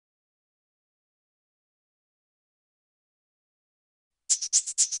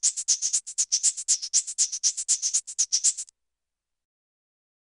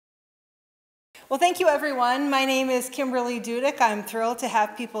Well, thank you, everyone. My name is Kimberly Dudik. I'm thrilled to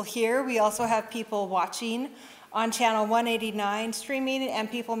have people here. We also have people watching on channel 189 streaming,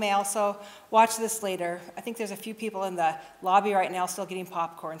 and people may also watch this later. I think there's a few people in the lobby right now still getting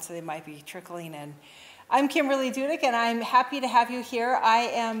popcorn, so they might be trickling in. I'm Kimberly Dudik, and I'm happy to have you here. I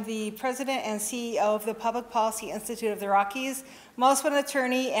am the president and CEO of the Public Policy Institute of the Rockies. I'm also an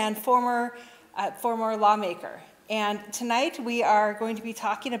attorney and former lawmaker. And tonight we are going to be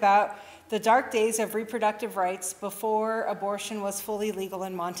talking about the dark days of reproductive rights before abortion was fully legal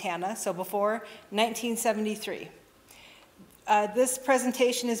in Montana, so before 1973. This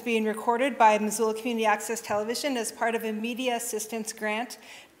presentation is being recorded by Missoula Community Access Television as part of a media assistance grant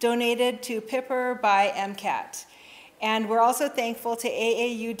donated to Pipper by MCAT. And we're also thankful to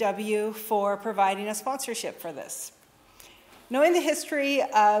AAUW for providing a sponsorship for this. Knowing the history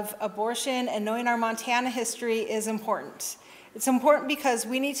of abortion and knowing our Montana history is important. It's important because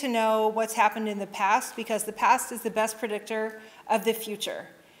we need to know what's happened in the past, because the past is the best predictor of the future.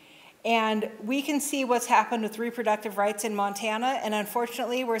 And we can see what's happened with reproductive rights in Montana, and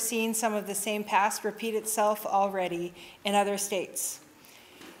unfortunately we're seeing some of the same past repeat itself already in other states.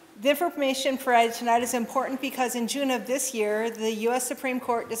 The information provided tonight is important because in June of this year, the U.S. Supreme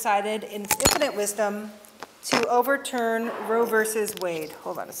Court decided in its infinite wisdom to overturn Roe versus Wade.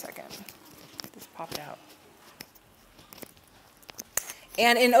 Hold on a second. This popped out.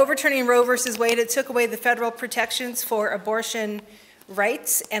 And in overturning Roe versus Wade, it took away the federal protections for abortion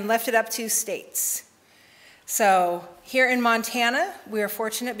rights and left it up to states. So here in Montana, we are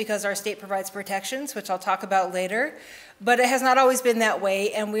fortunate because our state provides protections, which I'll talk about later, but it has not always been that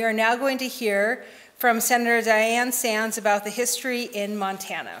way, and we are now going to hear from Senator Diane Sands about the history in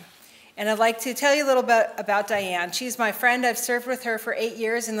Montana. And I'd like to tell you a little bit about Diane. She's my friend. I've served with her for 8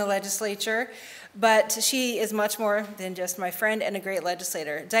 years in the legislature, but she is much more than just my friend and a great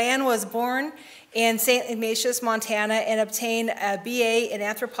legislator. Diane was born in St. Ignatius, Montana, and obtained a BA in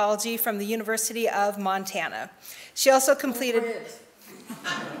anthropology from the University of Montana. She also completed...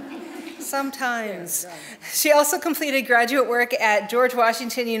 Sometimes. She also completed graduate work at George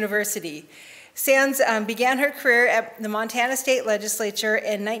Washington University. Sands began her career at the Montana State Legislature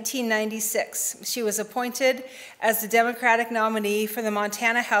in 1996. She was appointed as the Democratic nominee for the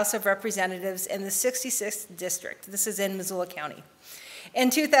Montana House of Representatives in the 66th District. This is in Missoula County. In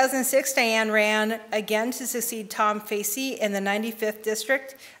 2006, Diane ran again to succeed Tom Facey in the 95th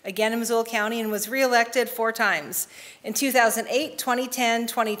District, again in Missoula County, and was reelected 4 times, in 2008, 2010,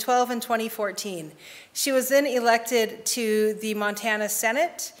 2012, and 2014. She was then elected to the Montana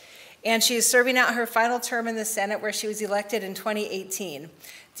Senate, and she is serving out her final term in the Senate, where she was elected in 2018.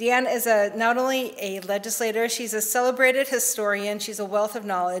 Diane is not only a legislator, she's a celebrated historian, she's a wealth of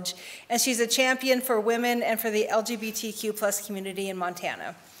knowledge, and she's a champion for women and for the LGBTQ+ community in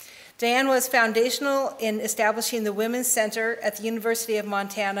Montana. Diane was foundational in establishing the Women's Center at the University of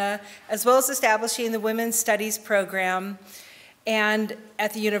Montana, as well as establishing the Women's Studies program and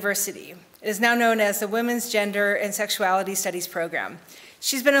at the university. It is now known as the Women's Gender and Sexuality Studies program.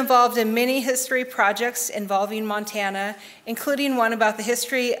 She's been involved in many history projects involving Montana, including one about the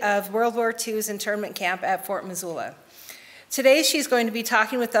history of World War II's internment camp at Fort Missoula. Today, she's going to be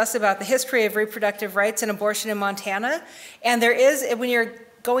talking with us about the history of reproductive rights and abortion in Montana. And there is, when you're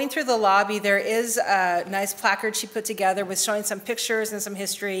going through the lobby, there is a nice placard she put together with showing some pictures and some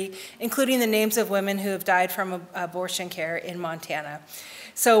history, including the names of women who have died from abortion care in Montana.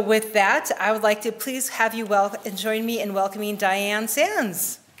 So with that, I would like to please have you join me in welcoming Diane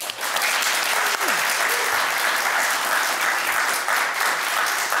Sands.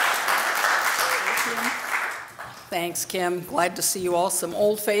 Thanks, Kim. Glad to see you all. Some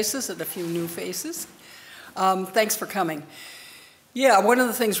old faces and a few new faces. Thanks for coming. Yeah, one of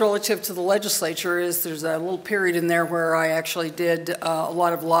the things relative to the legislature is there's a little period in there where I actually did a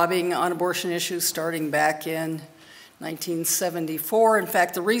lot of lobbying on abortion issues starting back in 1974. In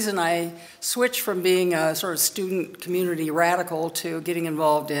fact, the reason I switched from being a sort of student community radical to getting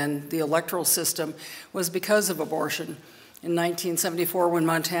involved in the electoral system was because of abortion. In 1974, when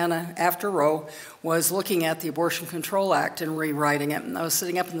Montana, after Roe, was looking at the Abortion Control Act and rewriting it, and I was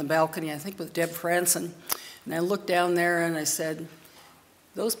sitting up in the balcony, I think with Deb Franson, and I looked down there and I said,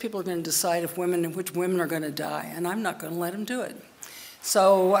 those people are going to decide which women are going to die, and I'm not going to let them do it.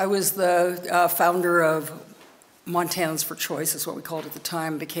 So I was the founder of Montanans for Choice, is what we called it at the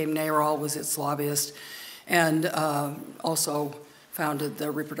time, became NARAL, was its lobbyist, and also founded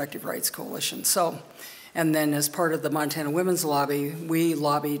the Reproductive Rights Coalition. And then as part of the Montana Women's Lobby, we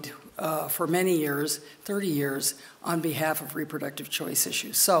lobbied for many years, 30 years, on behalf of reproductive choice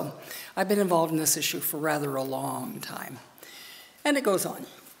issues. So I've been involved in this issue for rather a long time. And it goes on.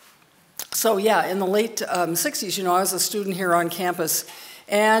 So yeah, in the late 60s, you know, I was a student here on campus,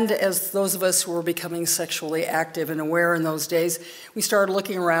 and as those of us who were becoming sexually active and aware in those days, we started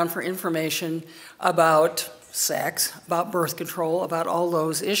looking around for information about sex, about birth control, about all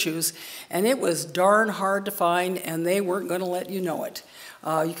those issues, and it was darn hard to find, and they weren't going to let you know it.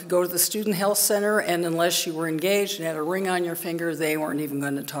 You could go to the Student Health Center, and unless you were engaged and had a ring on your finger, they weren't even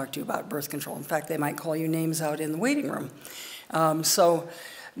going to talk to you about birth control. In fact, they might call you names out in the waiting room. So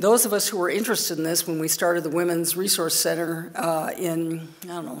those of us who were interested in this, when we started the Women's Resource Center in, I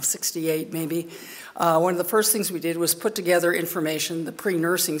don't know, 68 maybe, one of the first things we did was put together information, the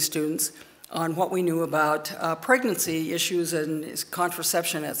pre-nursing students, on what we knew about pregnancy issues and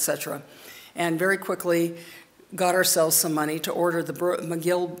contraception, et cetera. And very quickly got ourselves some money to order the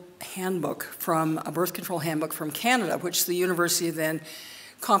McGill handbook, from a birth control handbook from Canada, which the university then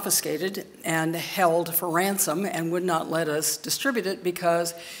confiscated and held for ransom and would not let us distribute it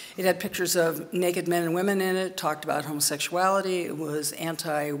because it had pictures of naked men and women in it, talked about homosexuality, it was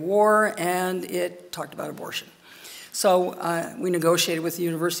anti-war, and it talked about abortion. So we negotiated with the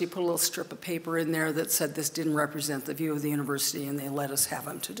university, put a little strip of paper in there that said this didn't represent the view of the university, and they let us have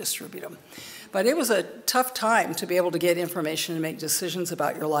them to distribute them. But it was a tough time to be able to get information and make decisions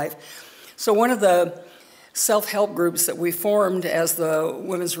about your life. So one of the self-help groups that we formed as the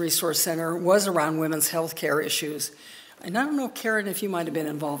Women's Resource Center was around women's health care issues. And I don't know, Karen, if you might have been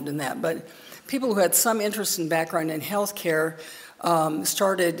involved in that, but people who had some interest and background in health care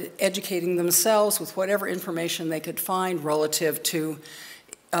started educating themselves with whatever information they could find relative to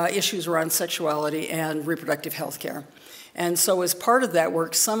issues around sexuality and reproductive health care. And so as part of that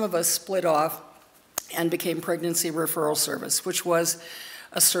work, some of us split off and became Pregnancy Referral Service, which was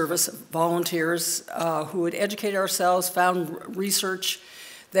a service of volunteers who would educate ourselves, found research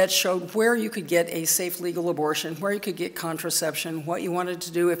that showed where you could get a safe legal abortion, where you could get contraception, what you wanted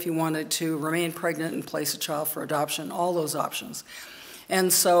to do if you wanted to remain pregnant and place a child for adoption, all those options.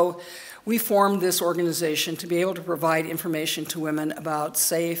 And so we formed this organization to be able to provide information to women about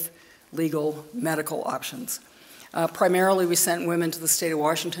safe, legal, medical options. Primarily, we sent women to the state of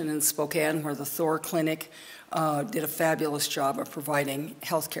Washington and Spokane, where the Thor Clinic did a fabulous job of providing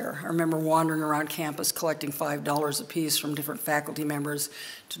health care. I remember wandering around campus collecting $5 apiece from different faculty members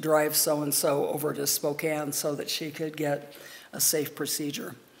to drive so-and-so over to Spokane so that she could get a safe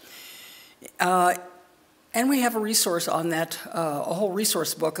procedure. And we have a resource on that, a whole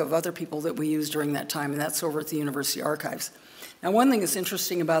resource book of other people that we used during that time, and that's over at the University Archives. Now, one thing that's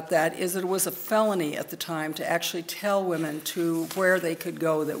interesting about that is that it was a felony at the time to actually tell women to where they could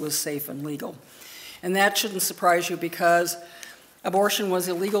go that was safe and legal. And that shouldn't surprise you because abortion was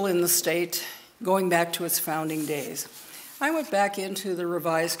illegal in the state going back to its founding days. I went back into the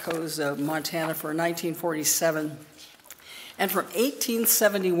revised codes of Montana for 1947, and from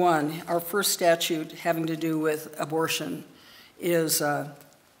 1871, our first statute having to do with abortion is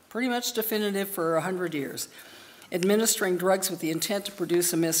pretty much definitive for 100 years. Administering drugs with the intent to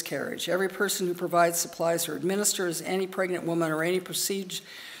produce a miscarriage. Every person who provides, supplies, or administers any pregnant woman or any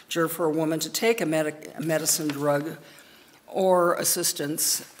procedure for a woman to take a medicine, drug, or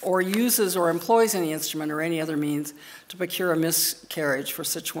assistance, or uses or employs any instrument or any other means to procure a miscarriage for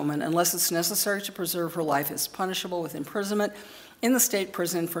such woman, unless it's necessary to preserve her life, is punishable with imprisonment in the state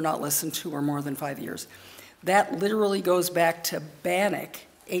prison for not less than 2 or more than 5 years. That literally goes back to Bannock,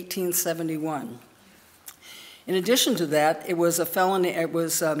 1871. In addition to that, it was a felony,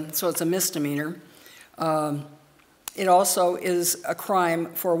 so it's a misdemeanor. It also is a crime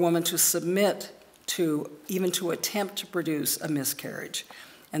for a woman to submit to, even to attempt to produce a miscarriage.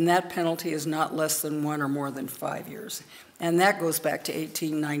 And that penalty is not less than 1 or more than 5 years. And that goes back to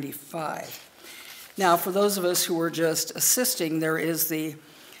 1895. Now, for those of us who were just assisting, there is the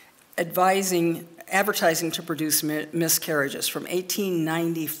advertising to produce miscarriages from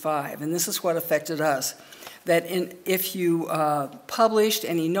 1895, and this is what affected us. That if you published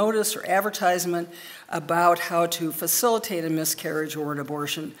any notice or advertisement about how to facilitate a miscarriage or an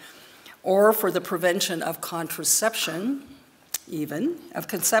abortion, or for the prevention of contraception, even, of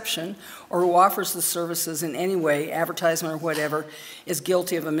conception, or who offers the services in any way, advertisement or whatever, is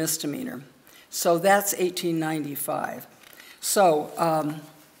guilty of a misdemeanor. So that's 1895. So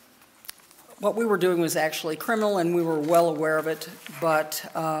what we were doing was actually criminal, and we were well aware of it, but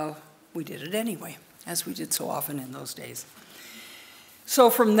we did it anyway, as we did so often in those days. So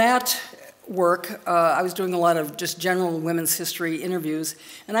from that work, I was doing a lot of just general women's history interviews,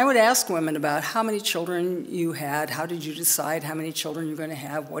 and I would ask women about how many children you had, how did you decide how many children you're going to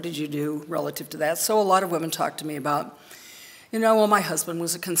have, what did you do relative to that. So a lot of women talked to me about, you know, well, my husband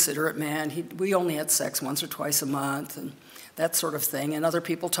was a considerate man. We only had sex once or twice a month, and that sort of thing. And other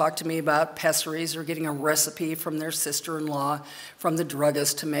people talk to me about pessaries or getting a recipe from their sister-in-law, from the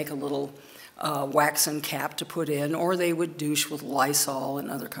druggist, to make a little waxen cap to put in, or they would douche with Lysol and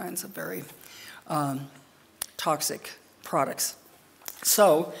other kinds of very toxic products.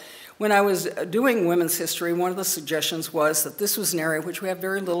 So when I was doing women's history, one of the suggestions was that this was an area which we have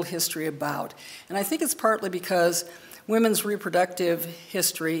very little history about. And I think it's partly because women's reproductive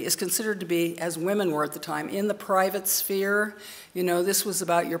history is considered to be, as women were at the time, in the private sphere. You know, this was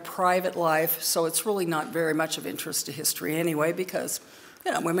about your private life, so it's really not very much of interest to history anyway, because,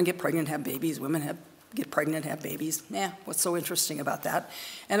 you know, women get pregnant and have babies, get pregnant and have babies. What's so interesting about that?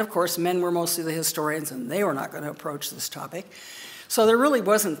 And of course, men were mostly the historians, and they were not going to approach this topic. So there really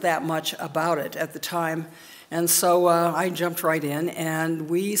wasn't that much about it at the time. And so I jumped right in, and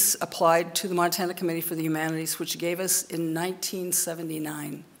we applied to the Montana Committee for the Humanities, which gave us in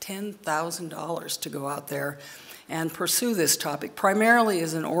 1979 $10,000 to go out there and pursue this topic, primarily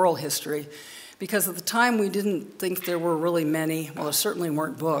as an oral history, because at the time we didn't think there were really many, well, there certainly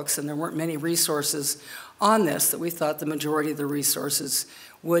weren't books, and there weren't many resources on this, that we thought the majority of the resources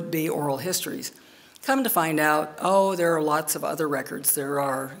would be oral histories. Come to find out, oh, there are lots of other records. There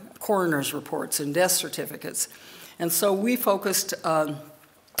are coroner's reports and death certificates. And so we focused on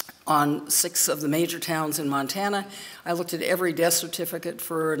 6 of the major towns in Montana. I looked at every death certificate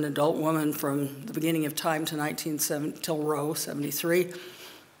for an adult woman from the beginning of time to 1970 till Roe, 73.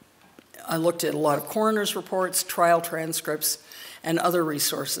 I looked at a lot of coroner's reports, trial transcripts, and other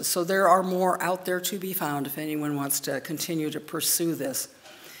resources. So there are more out there to be found if anyone wants to continue to pursue this.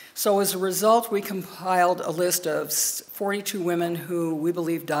 So as a result, we compiled a list of 42 women who we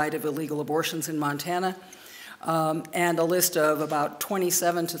believe died of illegal abortions in Montana, and a list of about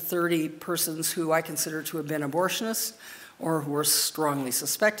 27 to 30 persons who I consider to have been abortionists or who were strongly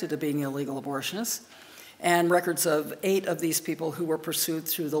suspected of being illegal abortionists, and records of 8 of these people who were pursued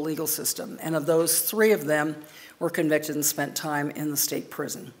through the legal system. And of those, 3 of them were convicted and spent time in the state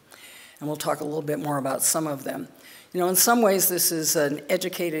prison. And we'll talk a little bit more about some of them. You know, in some ways, this is an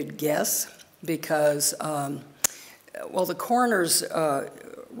educated guess because, well, the coroner's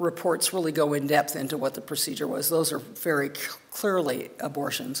reports really go in depth into what the procedure was. Those are very clearly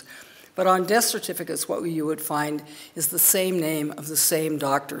abortions. But on death certificates, what you would find is the same name of the same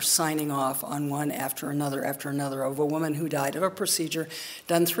doctor signing off on one after another of a woman who died of a procedure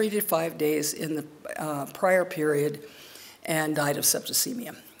done 3 to 5 days in the prior period and died of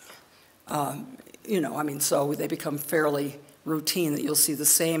septicemia. You know, I mean, so they become fairly routine that you'll see the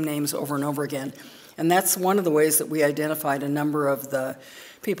same names over and over again. And that's one of the ways that we identified a number of the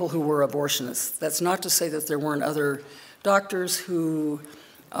people who were abortionists. That's not to say that there weren't other doctors who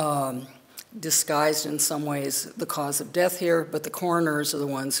disguised in some ways the cause of death here, but the coroners are the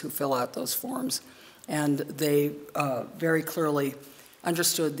ones who fill out those forms. And they very clearly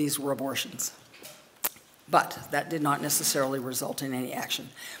understood these were abortions. But that did not necessarily result in any action.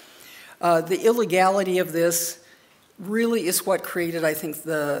 The illegality of this really is what created, I think,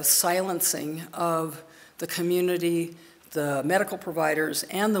 the silencing of the community, the medical providers,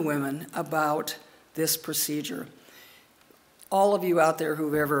 and the women about this procedure. All of you out there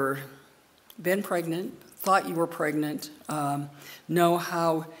who've ever been pregnant, thought you were pregnant, know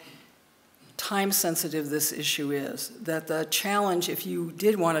how time-sensitive this issue is, that the challenge, if you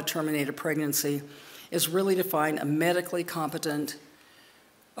did want to terminate a pregnancy, is really to find a medically competent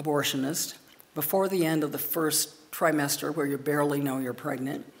abortionist before the end of the first trimester where you barely know you're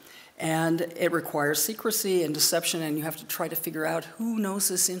pregnant. And it requires secrecy and deception, and you have to try to figure out who knows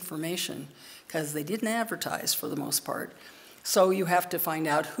this information, because they didn't advertise for the most part. So you have to find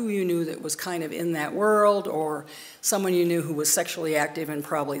out who you knew that was kind of in that world, or someone you knew who was sexually active and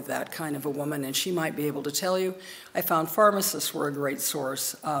probably that kind of a woman, and she might be able to tell you. I found pharmacists were a great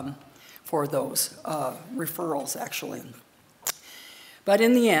source for those referrals, actually. But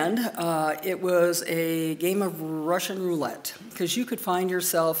in the end, it was a game of Russian roulette, because you could find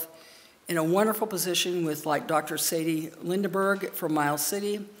yourself in a wonderful position with, like, Dr. Sadie Lindeberg from Miles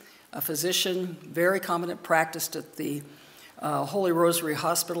City, a physician, very competent, practiced at the Holy Rosary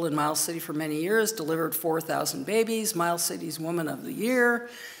Hospital in Miles City for many years, delivered 4,000 babies, Miles City's Woman of the Year,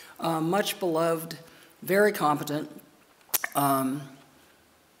 much beloved, very competent.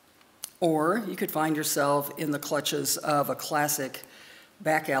 Or you could find yourself in the clutches of a classic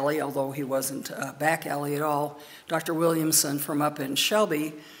back alley, although he wasn't a back alley at all, Dr. Williamson from up in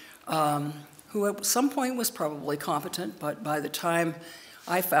Shelby, who at some point was probably competent, but by the time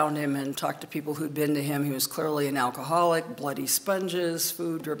I found him and talked to people who'd been to him, he was clearly an alcoholic, bloody sponges,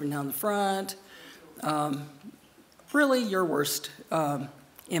 food dripping down the front. Really your worst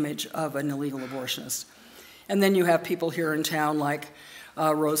image of an illegal abortionist. And then you have people here in town like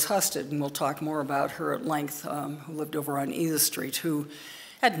Rose Husted, and we'll talk more about her at length, who lived over on Edith Street, who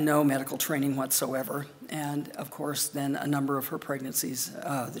had no medical training whatsoever, and of course then a number of her pregnancies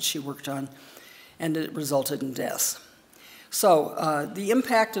that she worked on, and it resulted in deaths. So the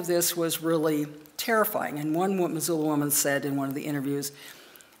impact of this was really terrifying, and one Missoula woman said in one of the interviews,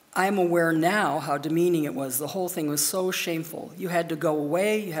 "I'm aware now how demeaning it was. The whole thing was so shameful. You had to go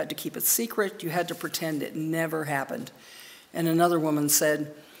away, you had to keep it secret, you had to pretend it never happened." And another woman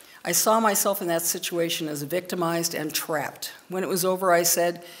said, "I saw myself in that situation as victimized and trapped. When it was over, I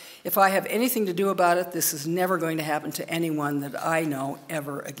said, if I have anything to do about it, this is never going to happen to anyone that I know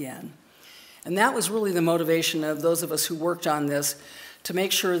ever again." And that was really the motivation of those of us who worked on this, to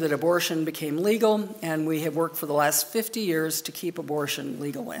make sure that abortion became legal, and we have worked for the last 50 years to keep abortion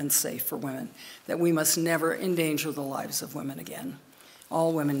legal and safe for women, that we must never endanger the lives of women again.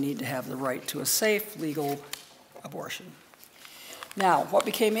 All women need to have the right to a safe, legal abortion. Now, what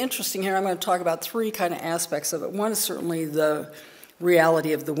became interesting here, I'm going to talk about three kind of aspects of it. One is certainly the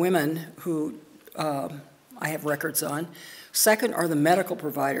reality of the women who I have records on. Second are the medical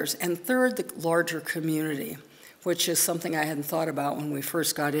providers. And third, the larger community, which is something I hadn't thought about when we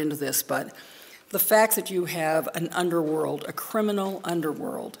first got into this. But the fact that you have an underworld, a criminal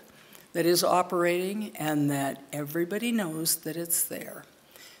underworld, that is operating and that everybody knows that it's there.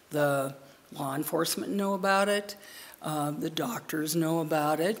 The law enforcement know about it. The doctors know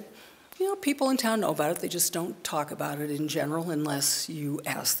about it. You know, people in town know about it. They just don't talk about it in general unless you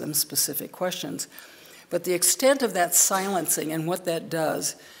ask them specific questions. But the extent of that silencing and what that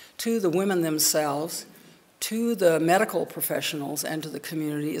does to the women themselves, to the medical professionals, and to the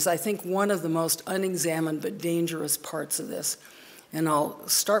community is, I think, one of the most unexamined but dangerous parts of this. And I'll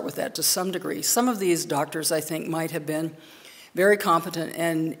start with that to some degree. Some of these doctors, I think, might have been very competent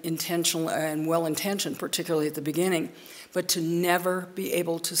and intentional and well-intentioned, particularly at the beginning, but to never be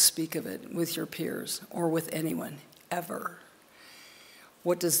able to speak of it with your peers or with anyone, ever.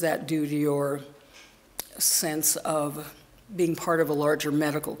 What does that do to your sense of being part of a larger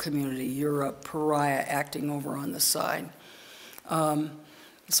medical community? You're a pariah acting over on the side.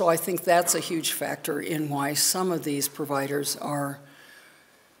 So I think that's a huge factor in why some of these providers are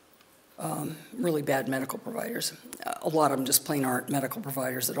really bad medical providers. A lot of them just plain aren't medical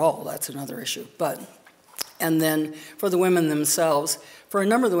providers at all. That's another issue. And then for the women themselves, for a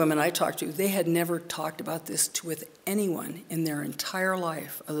number of the women I talked to, they had never talked about this with anyone in their entire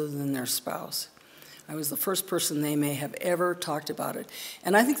life other than their spouse. I was the first person they may have ever talked about it.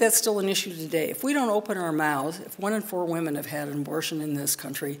 And I think that's still an issue today. If we don't open our mouths, if 1 in 4 women have had an abortion in this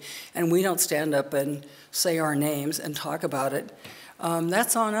country, and we don't stand up and say our names and talk about it,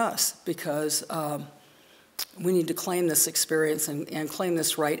 that's on us, because we need to claim this experience and claim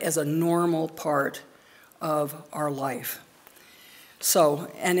this right as a normal part of our life. So,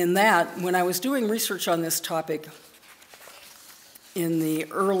 and in that, when I was doing research on this topic in the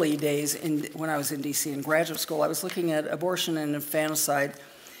early days when I was in DC in graduate school, I was looking at abortion and infanticide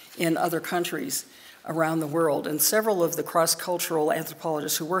in other countries around the world. And several of the cross-cultural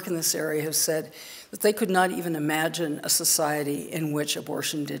anthropologists who work in this area have said that they could not even imagine a society in which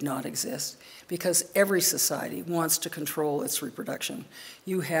abortion did not exist, because every society wants to control its reproduction.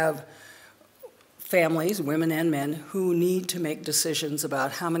 You have families, women and men, who need to make decisions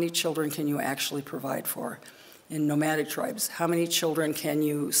about how many children can you actually provide for. In nomadic tribes, how many children can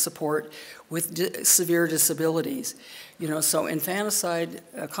you support with severe disabilities? You know, so infanticide,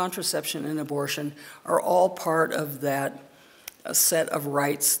 contraception, and abortion are all part of that set of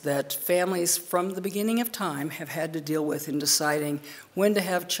rights that families from the beginning of time have had to deal with in deciding when to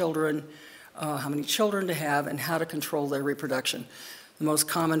have children, how many children to have, and how to control their reproduction. The most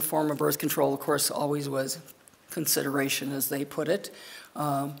common form of birth control, of course, always was consideration, as they put it.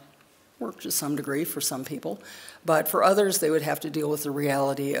 Worked to some degree for some people, but for others they would have to deal with the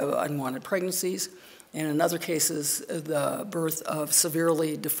reality of unwanted pregnancies, and in other cases the birth of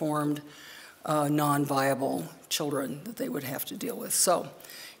severely deformed, non-viable children that they would have to deal with. So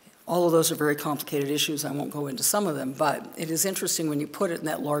all of those are very complicated issues. I won't go into some of them, but it is interesting when you put it in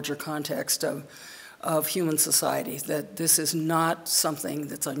that larger context of human society, that this is not something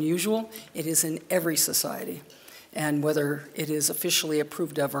that's unusual. It is in every society. And whether it is officially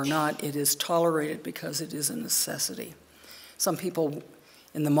approved of or not, it is tolerated because it is a necessity. Some people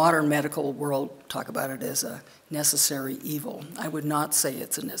in the modern medical world talk about it as a necessary evil. I would not say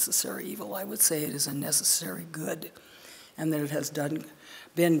it's a necessary evil. I would say it is a necessary good, and that it has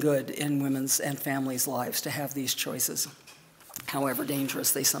been good in women's and families' lives to have these choices, however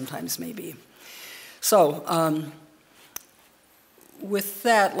dangerous they sometimes may be. So, with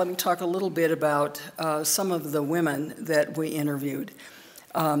that, let me talk a little bit about some of the women that we interviewed.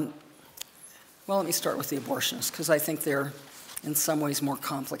 Well, let me start with the abortionists, because I think they're in some ways more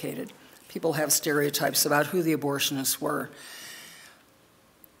complicated. People have stereotypes about who the abortionists were.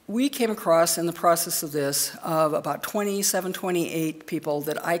 We came across, in the process of this, of about 27, 28 people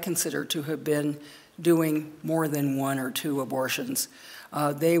that I consider to have been doing more than 1 or 2 abortions.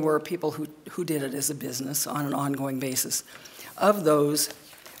 They were people who did it as a business on an ongoing basis. Of those,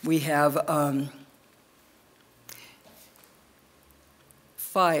 we have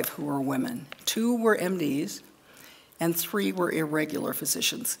 5 who were women. 2 were MDs, and 3 were irregular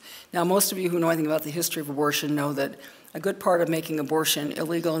physicians. Now, most of you who know anything about the history of abortion know that a good part of making abortion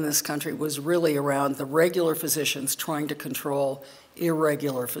illegal in this country was really around the regular physicians trying to control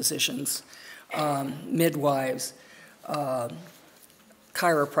irregular physicians, midwives,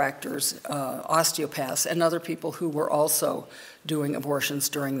 chiropractors, osteopaths, and other people who were also doing abortions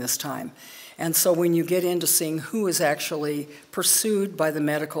during this time. And so when you get into seeing who is actually pursued by the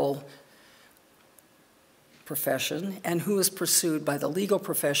medical profession and who is pursued by the legal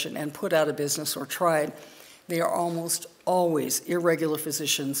profession and put out of business or tried, they are almost always irregular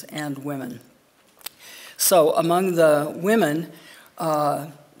physicians and women. So among the women,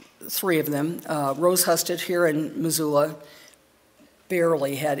 3 of them, Rose Husted here in Missoula,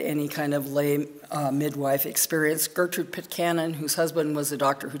 barely had any kind of lay midwife experience. Gertrude Pitcairn, whose husband was a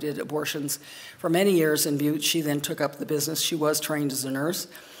doctor who did abortions for many years in Butte, she then took up the business. She was trained as a nurse.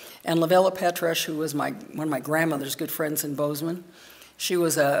 And Lavella Petrush, who was one of my grandmother's good friends in Bozeman, she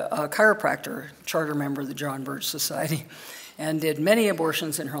was a chiropractor, charter member of the John Birch Society, and did many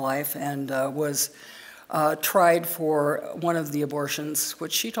abortions in her life, and was tried for one of the abortions,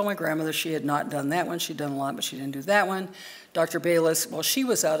 which she told my grandmother she had not done that one. She'd done a lot, but she didn't do that one. Dr. Bayless, well, she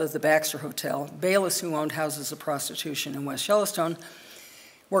was out of the Baxter Hotel. Bayless, who owned houses of prostitution in West Yellowstone,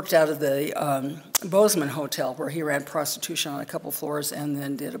 worked out of the Bozeman Hotel, where he ran prostitution on a couple floors and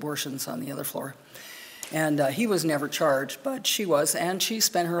then did abortions on the other floor. And he was never charged, but she was, and she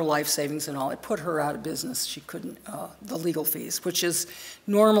spent her life savings and all. It put her out of business. She couldn't, the legal fees, which is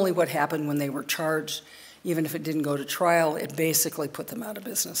normally what happened when they were charged. Even if it didn't go to trial, it basically put them out of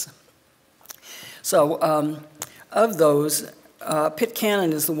business. So of those,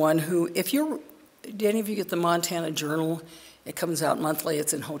 Pitcairn is the one who, did any of you get the Montana Journal? It comes out monthly.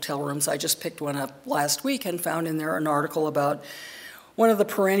 It's in hotel rooms. I just picked one up last week and found in there an article about one of the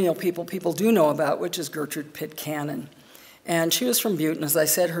perennial people do know about, which is Gertrude Pitcairn. And she was from Butte, and as I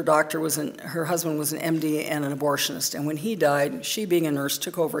said, her husband was an MD and an abortionist. And when he died, she, being a nurse,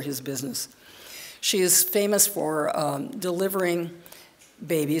 took over his business. She is famous for delivering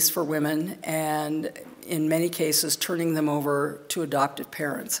babies for women and, in many cases, turning them over to adoptive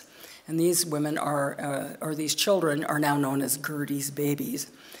parents. And these women or these children are now known as Gertie's babies.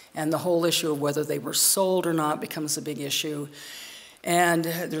 And the whole issue of whether they were sold or not becomes a big issue. And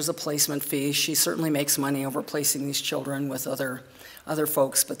there's a placement fee. She certainly makes money over placing these children with other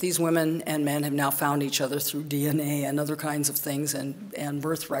folks. But these women and men have now found each other through DNA and other kinds of things, and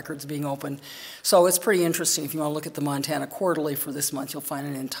birth records being opened. So it's pretty interesting. If you want to look at the Montana Quarterly for this month, you'll find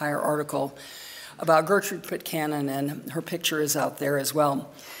an entire article about Gertrude Pitcairn, and her picture is out there as well.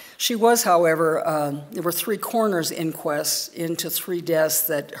 She was, however, there were 3 coroner's inquests into 3 deaths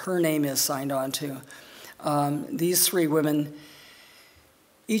that her name is signed on to. These 3 women,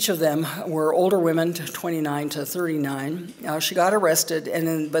 each of them were older women, 29 to 39. She got arrested,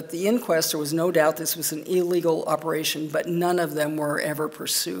 but the inquest, there was no doubt this was an illegal operation, but none of them were ever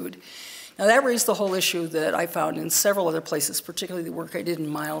pursued. Now that raised the whole issue that I found in several other places, particularly the work I did in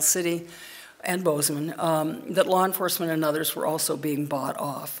Miles City and Bozeman, that law enforcement and others were also being bought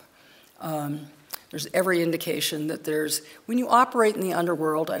off. There's every indication that when you operate in the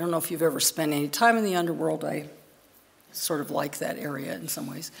underworld, I don't know if you've ever spent any time in the underworld, I sort of like that area in some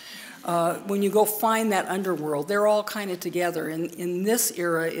ways. When you go find that underworld, they're all kind of together. In this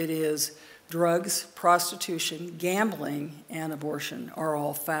era, it is drugs, prostitution, gambling, and abortion are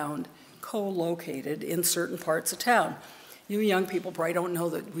all found co-located in certain parts of town. You young people probably don't know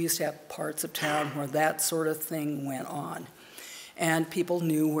that we used to have parts of town where that sort of thing went on. And people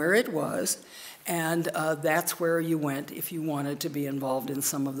knew where it was, and that's where you went if you wanted to be involved in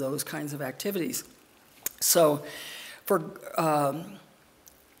some of those kinds of activities. So for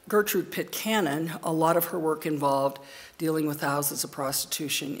Gertrude Pitcairn, a lot of her work involved dealing with houses of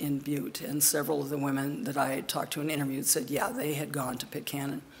prostitution in Butte, and several of the women that I had talked to and interviewed said, yeah, they had gone to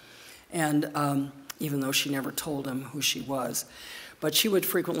Pitcairn, and even though she never told them who she was. But she would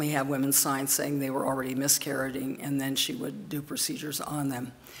frequently have women sign saying they were already miscarrying, and then she would do procedures on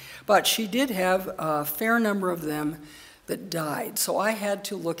them. But she did have a fair number of them that died. So I had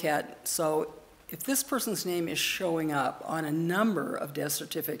to look at, so if this person's name is showing up on a number of death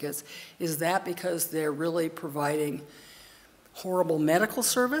certificates, is that because they're really providing horrible medical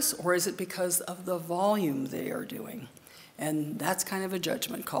service, or is it because of the volume they are doing? And that's kind of a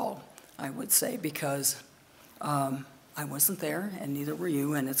judgment call, I would say, because I wasn't there, and neither were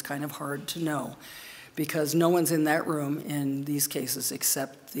you, and it's kind of hard to know, because no one's in that room in these cases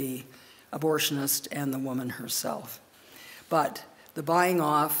except the abortionist and the woman herself. But the buying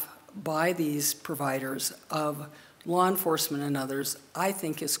off by these providers of law enforcement and others, I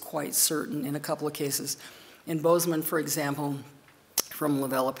think, is quite certain in a couple of cases. In Bozeman, for example, from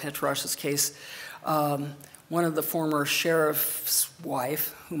Lavella Petrosh's case, one of the former sheriff's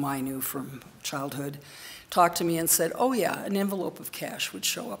wife, whom I knew from childhood, talked to me and said, oh yeah, an envelope of cash would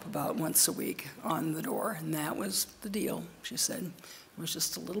show up about once a week on the door, and that was the deal. She said, there was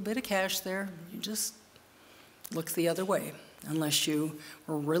just a little bit of cash there, you just look the other way. Unless you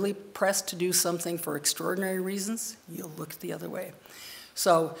were really pressed to do something for extraordinary reasons, you'll look the other way.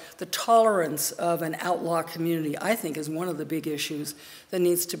 So the tolerance of an outlaw community, I think, is one of the big issues that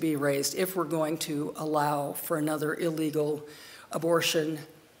needs to be raised if we're going to allow for another illegal abortion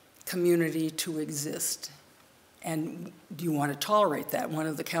community to exist. And do you want to tolerate that? One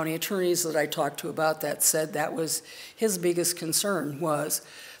of the county attorneys that I talked to about that said that was his biggest concern, was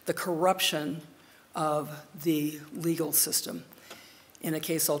the corruption of the legal system. In a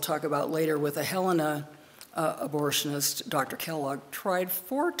case I'll talk about later with a Helena abortionist, Dr. Kellogg, tried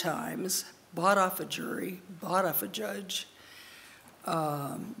 4 times, bought off a jury, bought off a judge,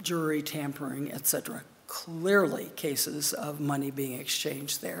 jury tampering, etc. Clearly cases of money being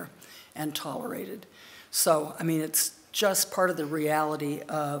exchanged there and tolerated. So, I mean, it's just part of the reality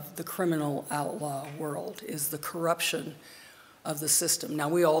of the criminal outlaw world, is the corruption of the system. Now,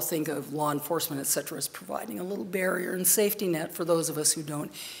 we all think of law enforcement, et cetera, as providing a little barrier and safety net for those of us who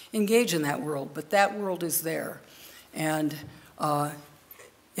don't engage in that world, but that world is there. And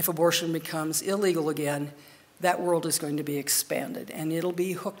if abortion becomes illegal again, that world is going to be expanded, and it'll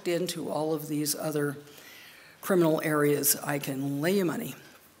be hooked into all of these other criminal areas. I can lay you money.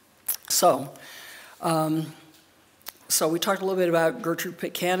 So we talked a little bit about Gertrude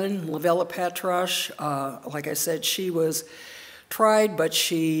Pitcairn, Lavella Petrosh. Like I said, she was tried, but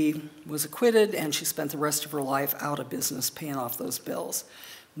she was acquitted, and she spent the rest of her life out of business paying off those bills.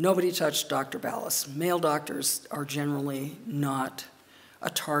 Nobody touched Dr. Ballas. Male doctors are generally not a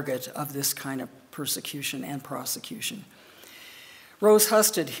target of this kind of persecution and prosecution. Rose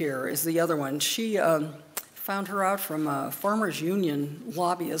Husted here is the other one. She found her out from a farmers union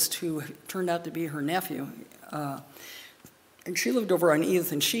lobbyist who turned out to be her nephew. And she lived over on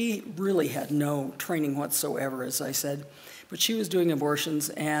Edith, and she really had no training whatsoever, as I said. But she was doing abortions,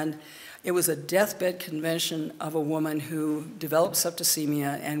 and it was a deathbed convention of a woman who developed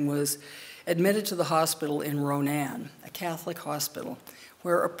septicemia and was admitted to the hospital in Ronan, a Catholic hospital,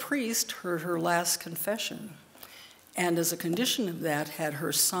 where a priest heard her last confession. And as a condition of that, had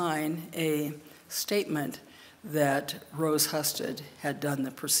her sign a statement that Rose Husted had done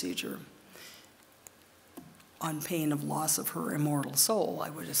the procedure on pain of loss of her immortal soul, I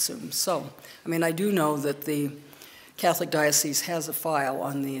would assume. So, I mean, I do know that the Catholic Diocese has a file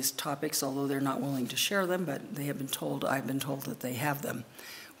on these topics, although they're not willing to share them, but they have been told, I've been told that they have them,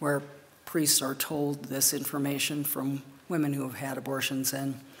 where priests are told this information from women who have had abortions,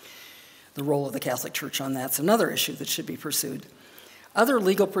 and the role of the Catholic Church on that's another issue that should be pursued. Other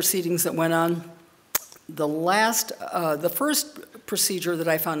legal proceedings that went on, the first procedure that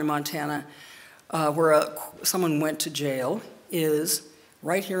I found in Montana where someone went to jail is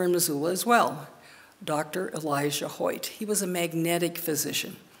right here in Missoula as well. Dr. Elijah Hoyt. He was a magnetic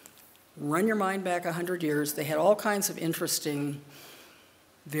physician. Run your mind back 100 years. They had all kinds of interesting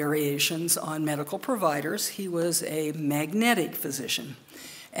variations on medical providers. He was a magnetic physician.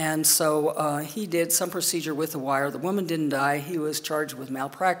 And so he did some procedure with the wire. The woman didn't die. He was charged with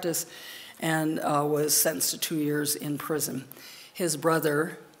malpractice and was sentenced to 2 years in prison. His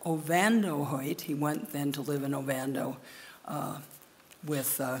brother, Ovando Hoyt, he went then to live in Ovando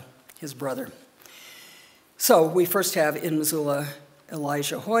with his brother. So we first have in Missoula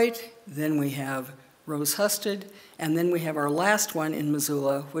Elijah Hoyt, then we have Rose Husted, and then we have our last one in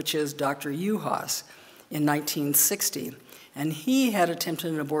Missoula, which is Dr. Uhas in 1960. And he had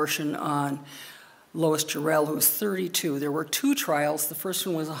attempted an abortion on Lois Jarrell, who was 32. There were 2 trials. The first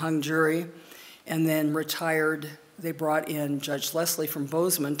one was a hung jury, and then retired. They brought in Judge Leslie from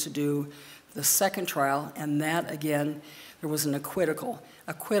Bozeman to do the second trial, and that, again, there was an acquittal,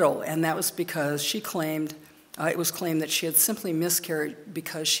 and that was because she claimed, it was claimed that she had simply miscarried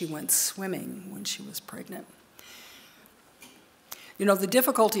because she went swimming when she was pregnant. You know, the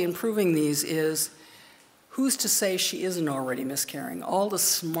difficulty in proving these is who's to say she isn't already miscarrying? All the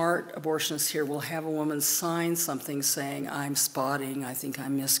smart abortionists here will have a woman sign something saying, I'm spotting, I think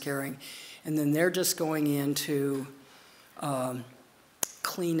I'm miscarrying, and then they're just going in to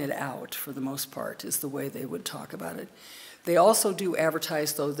clean it out, for the most part, is the way they would talk about it. They also do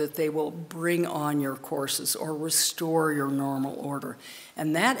advertise, though, that they will bring on your courses or restore your normal order.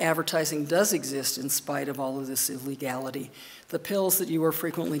 And that advertising does exist in spite of all of this illegality. The pills that you are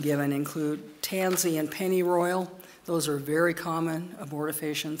frequently given include Tansy and pennyroyal. Those are very common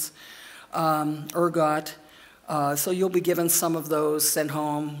abortifacients. Ergot. So you'll be given some of those, sent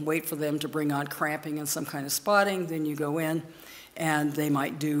home, wait for them to bring on cramping and some kind of spotting. Then you go in, and they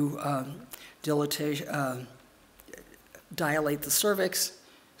might do dilate the cervix,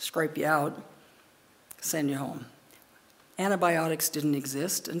 scrape you out, send you home. Antibiotics didn't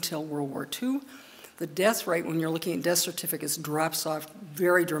exist until World War II. The death rate, when you're looking at death certificates, drops off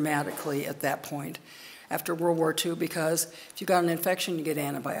very dramatically at that point after World War II, because if you got an infection, you get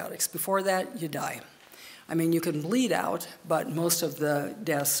antibiotics. Before that, you die. I mean, you can bleed out, but most of the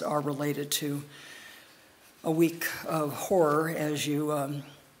deaths are related to a week of horror as you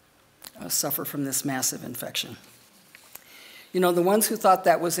suffer from this massive infection. You know, the ones who thought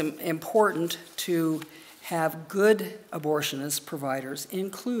that was important to have good abortionist providers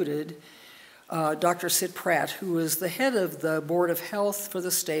included Dr. Sid Pratt, who was the head of the Board of Health for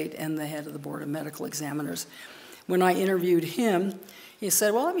the state and the head of the Board of Medical Examiners. When I interviewed him, he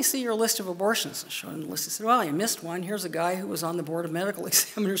said, well, let me see your list of abortionists. I showed him the list. He said, well, you missed one. Here's a guy who was on the Board of Medical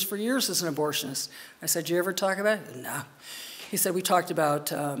Examiners for years as an abortionist. I said, did you ever talk about it? No. He said, we talked about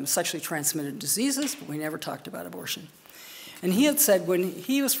sexually transmitted diseases, but we never talked about abortion. And he had said when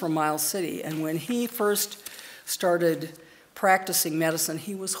he was from Miles City, and when he first started practicing medicine,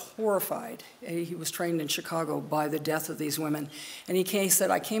 he was horrified. He was trained in Chicago by the death of these women. And he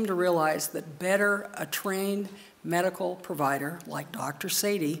said, I came to realize that better a trained medical provider like Dr.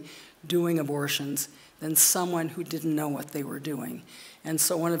 Sadie doing abortions than someone who didn't know what they were doing. And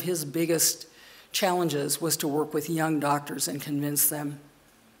so one of his biggest challenges was to work with young doctors and convince them,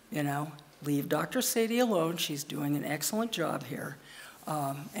 you know, leave Dr. Sadie alone, she's doing an excellent job here.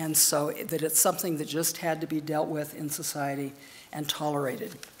 And so that it's something that just had to be dealt with in society and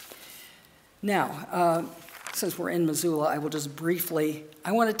tolerated. Now, since we're in Missoula, I will just briefly,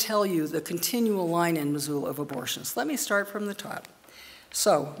 I want to tell you the continual line in Missoula of abortions. Let me start from the top.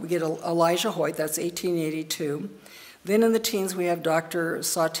 So we get Elijah Hoyt, that's 1882. Then in the teens we have Dr.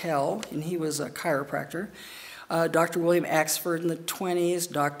 Sawtell, and he was a chiropractor. Dr. William Axford in the 20s,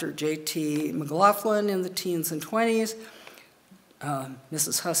 Dr. J.T. McLaughlin in the teens and 20s,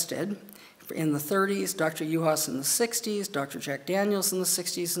 Mrs. Husted in the 30s, Dr. Uhas in the 60s, Dr. Jack Daniels in the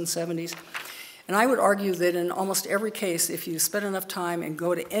 60s and 70s. And I would argue that in almost every case, if you spend enough time and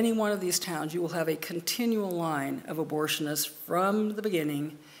go to any one of these towns, you will have a continual line of abortionists from the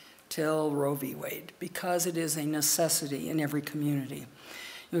beginning till Roe v. Wade, because it is a necessity in every community.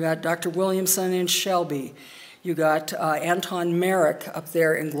 You got Dr. Williamson in Shelby. You got Anton Merrick up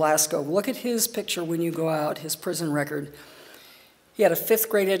there in Glasgow. Look at his picture when you go out, his prison record. He had a 5th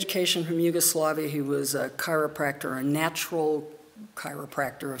grade education from Yugoslavia. He was a chiropractor, a natural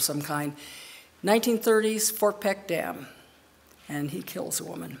chiropractor of some kind. 1930s, Fort Peck Dam, and he kills a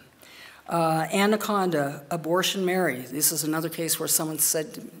woman. Anaconda, Abortion Mary. This is another case where someone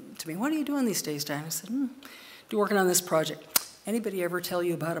said to me, what are you doing these days, Diane? I said, working on this project. Anybody ever tell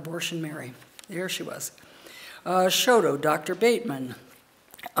you about Abortion Mary? There she was. Shoto, Dr. Bateman.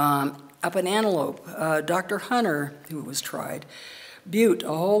 Up in Antelope, Dr. Hunter, who was tried. Butte, a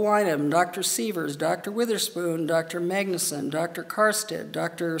whole line of them, Dr. Sievers, Dr. Witherspoon, Dr. Magnuson, Dr. Karstead,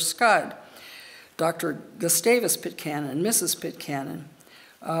 Dr. Scott, Dr. Gustavus Pitcairn, Mrs. Pitcairn,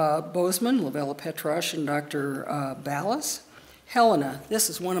 Bozeman, Lavella Petrosh, and Dr. Ballas. Helena, this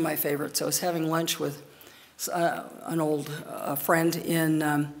is one of my favorites. I was having lunch with an old friend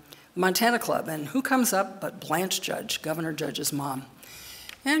in Montana Club, and who comes up but Blanche Judge, Governor Judge's mom.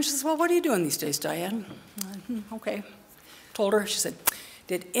 And she says, well, what are you doing these days, Diane? Okay. Told her, she said,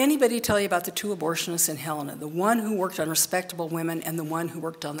 did anybody tell you about the 2 abortionists in Helena, the one who worked on respectable women and the one who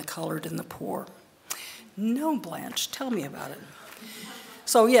worked on the colored and the poor? No, Blanche, tell me about it.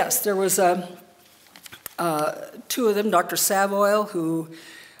 So yes, there was 2 of them, Dr. Savoyle, who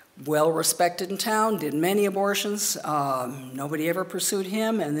well-respected in town, did many abortions. Nobody ever pursued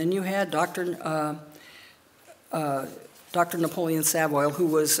him. And then you had Dr. Napoleon Savoyle, who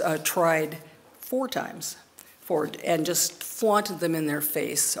was tried 4 times and just flaunted them in their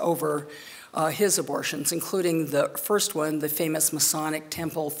face over his abortions, including the first one, the famous Masonic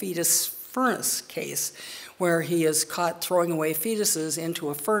temple fetus furnace case, where he is caught throwing away fetuses into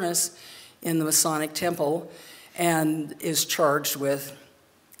a furnace in the Masonic temple and is charged with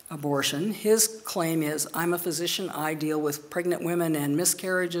abortion. His claim is, I'm a physician, I deal with pregnant women and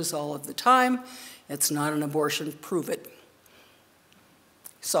miscarriages all of the time. It's not an abortion, prove it.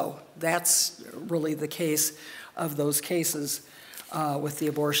 So that's really the case of those cases with the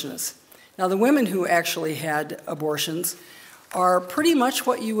abortionists. Now, the women who actually had abortions are pretty much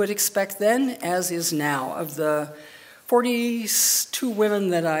what you would expect then, as is now. Of the 42 women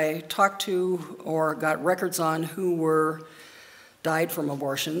that I talked to or got records on who died from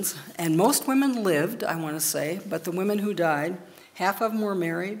abortions, and most women lived, I want to say, but the women who died, half of them were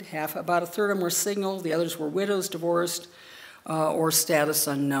married, about a third of them were single, the others were widows, divorced, or status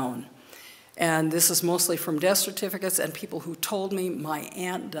unknown. And this is mostly from death certificates and people who told me, my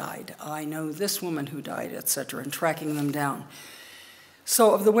aunt died, I know this woman who died, etc., and tracking them down.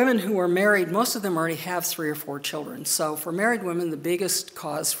 So of the women who were married, most of them already have 3 or 4 children. So for married women, the biggest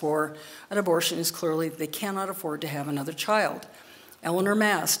cause for an abortion is clearly they cannot afford to have another child. Eleanor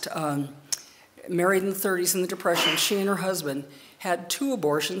Mast, married in the 30s in the Depression, she and her husband had 2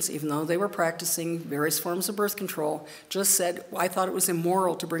 abortions, even though they were practicing various forms of birth control, just said, I thought it was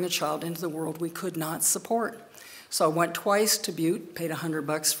immoral to bring a child into the world we could not support. So I went twice to Butte, paid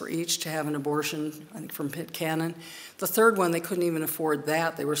 $100 for each to have an abortion, I think from Pitt Cannon. The third one, they couldn't even afford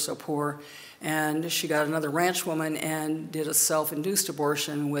that, they were so poor. And she got another ranch woman and did a self-induced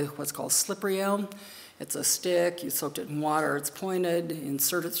abortion with what's called slippery elm. It's a stick, you soaked it in water, it's pointed,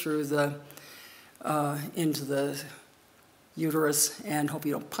 insert it through into the uterus, and hope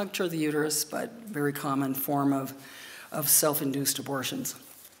you don't puncture the uterus, but very common form of self-induced abortions.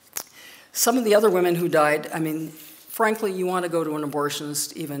 Some of the other women who died, I mean, frankly, you want to go to an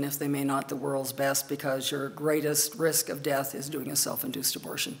abortionist even if they may not the world's best, because your greatest risk of death is doing a self-induced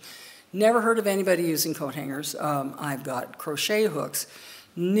abortion. Never heard of anybody using coat hangers. I've got crochet hooks,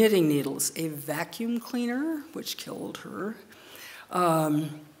 knitting needles, a vacuum cleaner, which killed her,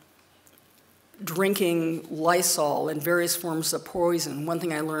 drinking Lysol and various forms of poison. One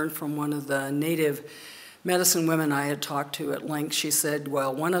thing I learned from one of the native medicine women I had talked to at length, she said,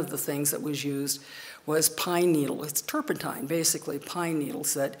 well, one of the things that was used was pine needle. It's turpentine, basically, pine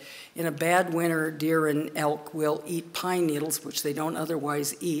needles, that in a bad winter, deer and elk will eat pine needles, which they don't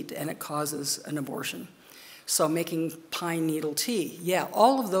otherwise eat, and it causes an abortion. So making pine needle tea, yeah,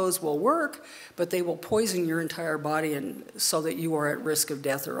 all of those will work, but they will poison your entire body and so that you are at risk of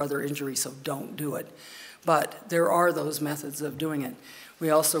death or other injury, so don't do it. But there are those methods of doing it. We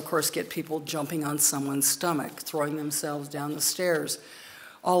also, of course, get people jumping on someone's stomach, throwing themselves down the stairs,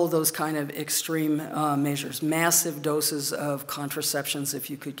 all of those kind of extreme measures, massive doses of contraceptions if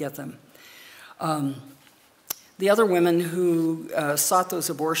you could get them. The other women who sought those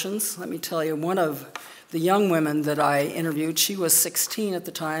abortions, let me tell you, one of the young women that I interviewed, she was 16 at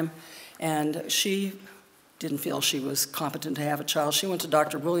the time, and she didn't feel she was competent to have a child. She went to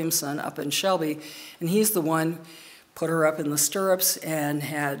Dr. Williamson up in Shelby, and he's the one put her up in the stirrups and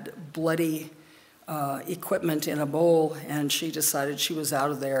had bloody equipment in a bowl, and she decided she was out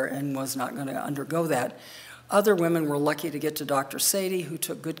of there and was not going to undergo that. Other women were lucky to get to Dr. Sadie, who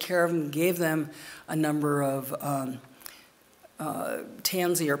took good care of them, gave them a number of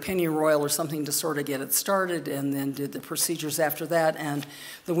tansy or pennyroyal or something to sort of get it started, and then did the procedures after that. And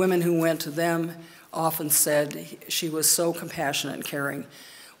the women who went to them often said she was so compassionate and caring.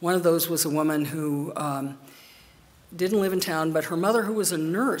 One of those was a woman who didn't live in town, but her mother, who was a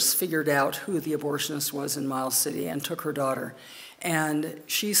nurse, figured out who the abortionist was in Miles City and took her daughter. And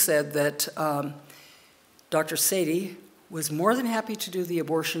she said that Dr. Sadie was more than happy to do the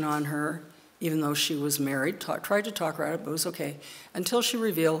abortion on her, even though she was married, tried to talk her out of it, but it was okay, until she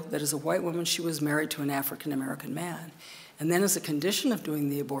revealed that as a white woman, she was married to an African-American man. And then as a condition of doing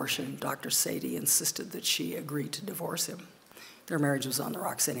the abortion, Dr. Sadie insisted that she agreed to divorce him. Their marriage was on the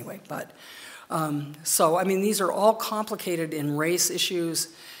rocks anyway, but so, I mean, these are all complicated in race issues,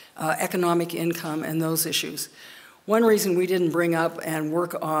 economic income, and those issues. One reason we didn't bring up and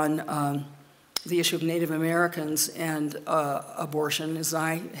work on the issue of Native Americans and abortion is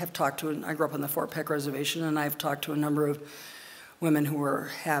I have talked to, I grew up on the Fort Peck Reservation, and I've talked to a number of women who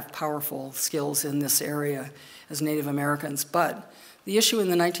have powerful skills in this area as Native Americans. But the issue in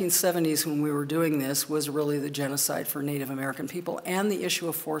the 1970s when we were doing this was really the genocide for Native American people and the issue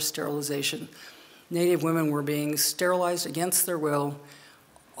of forced sterilization. Native women were being sterilized against their will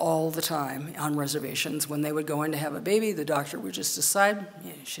all the time on reservations. When they would go in to have a baby, the doctor would just decide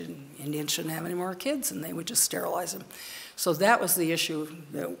Indians shouldn't have any more kids, and they would just sterilize them. So that was the issue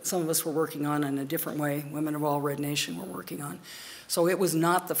that some of us were working on in a different way. Women of All Red Nation were working on. So it was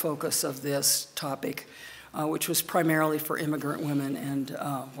not the focus of this topic, which was primarily for immigrant women and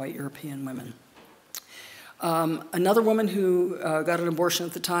white European women. Another woman who got an abortion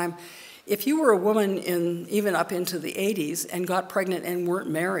at the time, if you were a woman even up into the 80s and got pregnant and weren't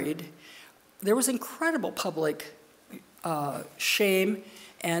married, there was incredible public shame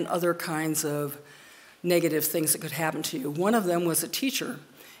and other kinds of negative things that could happen to you. One of them was a teacher,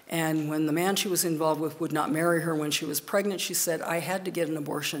 and when the man she was involved with would not marry her when she was pregnant, she said, I had to get an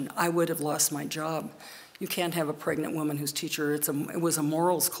abortion. I would have lost my job. You can't have a pregnant woman who's teacher. It was a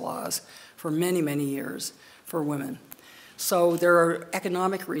morals clause for many, many years for women. So there are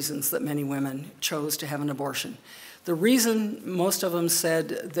economic reasons that many women chose to have an abortion. The reason most of them said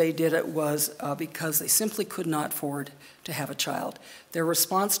they did it was because they simply could not afford to have a child. Their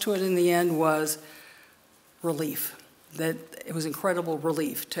response to it in the end was relief, that it was incredible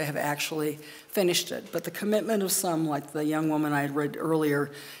relief to have actually finished it. But the commitment of some, like the young woman I had read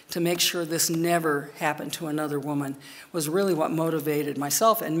earlier, to make sure this never happened to another woman was really what motivated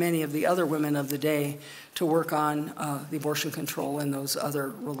myself and many of the other women of the day to work on the abortion control and those other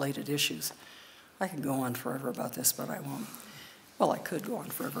related issues. I could go on forever about this, but I won't. Well, I could go on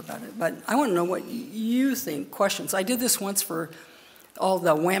forever about it, but I want to know what you think. Questions. I did this once for all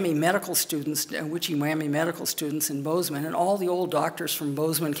the whammy medical students, witchy whammy medical students in Bozeman, and all the old doctors from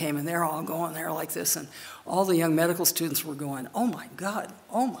Bozeman came, and they're all going there like this, and all the young medical students were going, oh my God,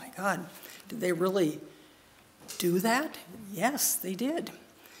 did they really do that? Yes, they did.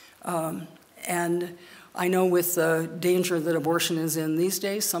 And I know with the danger that abortion is in these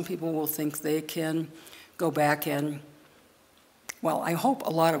days, some people will think they can go back and, well, I hope a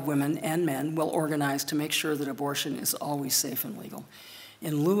lot of women and men will organize to make sure that abortion is always safe and legal.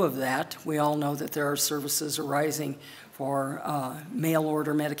 In lieu of that, we all know that there are services arising for mail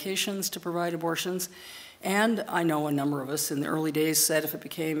order medications to provide abortions. And I know a number of us in the early days said if it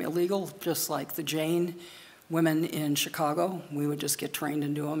became illegal, just like the Jane women in Chicago, we would just get trained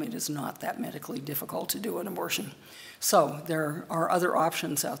and do them. It is not that medically difficult to do an abortion. So there are other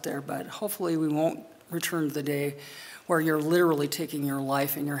options out there, but hopefully we won't return to the day where you're literally taking your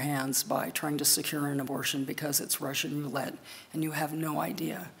life in your hands by trying to secure an abortion because it's Russian roulette and you have no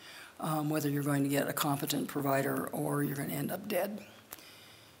idea whether you're going to get a competent provider or you're going to end up dead.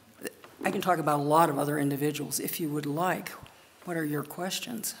 I can talk about a lot of other individuals if you would like. What are your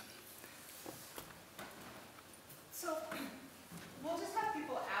questions? So we'll just have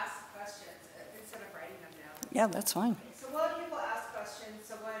people ask questions instead of writing them down. Yeah, that's fine. Okay, so we'll have people ask questions,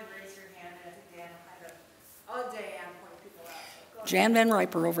 so go ahead and raise your hand, and I think Dan will kind of, I'll let Diane point people out. So Jan Van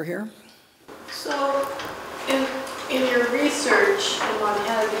Riper over here. So, in your research in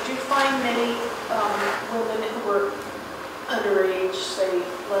Montana, did you find many women who were underage, say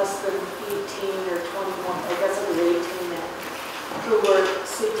less than 18 or 21, I guess it was 18 then, who were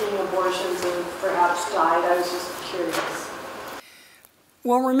seeking abortions and perhaps died? I was just curious.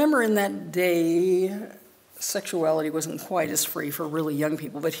 Well, remember in that day, sexuality wasn't quite as free for really young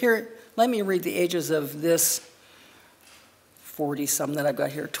people. But here, let me read the ages of this 40-some that I've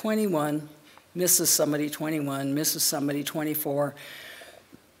got here. 21, Mrs. somebody 21, Mrs. somebody 24,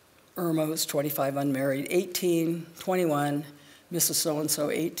 Irma who's 25 unmarried, 18, 21, Mrs. so-and-so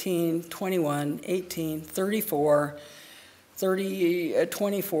 18, 21, 18, 34, 30,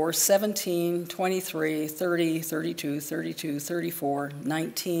 24, 17, 23, 30, 32, 32, 34,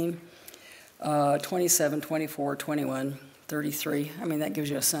 19, 27, 24, 21, 33. I mean, that gives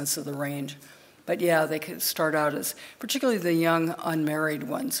you a sense of the range. But yeah, they could start out as, particularly the young unmarried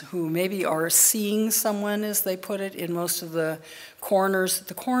ones who maybe are seeing someone, as they put it, in most of the coroners.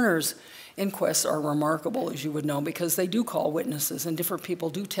 The coroners' inquests are remarkable, as you would know, because they do call witnesses and different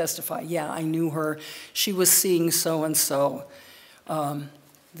people do testify. Yeah, I knew her. She was seeing so-and-so.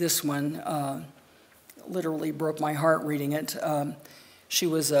 This one literally broke my heart reading it. She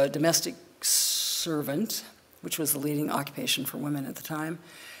was a domestic servant, which was the leading occupation for women at the time,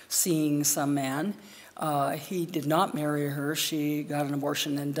 seeing some man. He did not marry her. She got an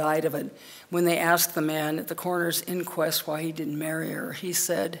abortion and died of it. When they asked the man at the coroner's inquest why he didn't marry her, he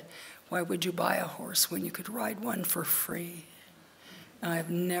said, "Why would you buy a horse when you could ride one for free?" And I've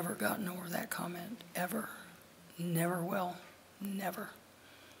never gotten over that comment, ever. Never will. Never.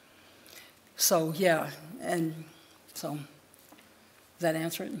 So, yeah, and so, does that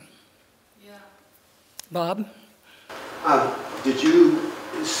answer it? Yeah. Bob? Did you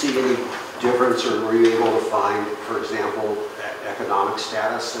see any difference, or were you able to find, for example, economic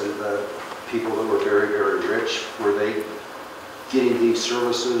status and the people that were very, very rich? Were they getting these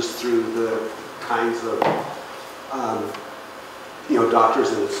services through the kinds of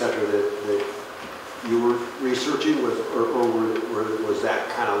doctors and et cetera that you were researching, or was that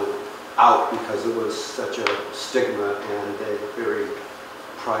kind of out because it was such a stigma and very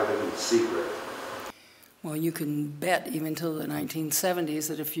private and secret? Well, you can bet even till the 1970s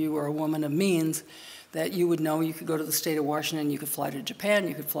that if you were a woman of means, that you would know you could go to the state of Washington, you could fly to Japan,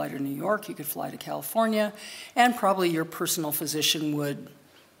 you could fly to New York, you could fly to California, and probably your personal physician would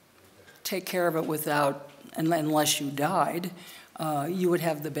take care of it without, unless you died, you would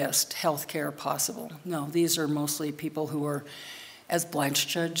have the best health care possible. No, these are mostly people who are, as Blanche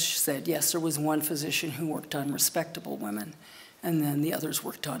Judge said, yes, there was one physician who worked on respectable women, and then the others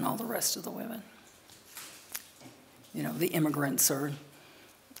worked on all the rest of the women. The immigrants are,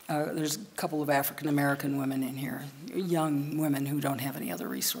 there's a couple of African-American women in here, young women who don't have any other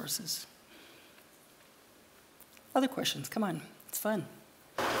resources. Other questions? Come on, it's fun.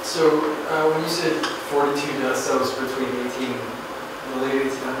 So when you said 42 deaths, that was between the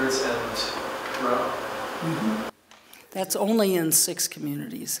late 1800s and Rome? Mm-hmm. That's only in 6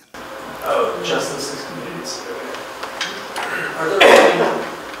 communities. Oh, just the 6 communities, okay. Are there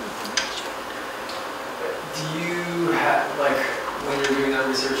do you have, like, when you're doing that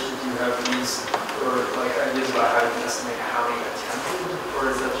research, did you have these, or like ideas about how you can estimate how many attempted, or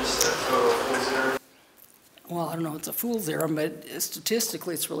is that just a total fool's error? Well, I don't know if it's a fool's error, but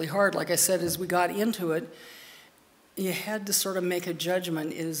statistically it's really hard. Like I said, as we got into it, you had to sort of make a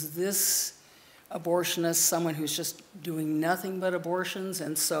judgment. Is this abortionist someone who's just doing nothing but abortions,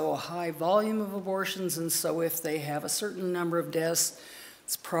 and so a high volume of abortions, and so if they have a certain number of deaths,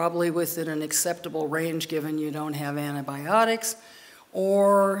 it's probably within an acceptable range given you don't have antibiotics?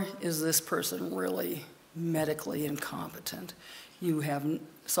 Or is this person really medically incompetent?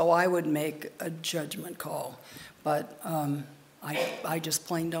 So I would make a judgment call, but I just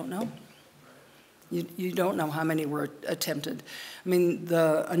plain don't know. You don't know how many were attempted. I mean,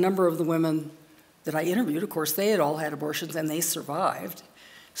 a number of the women that I interviewed, of course, they had all had abortions and they survived.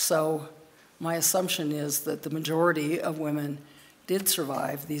 So my assumption is that the majority of women did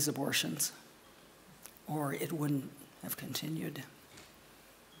survive these abortions, or it wouldn't have continued.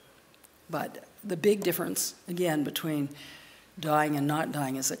 But the big difference, again, between dying and not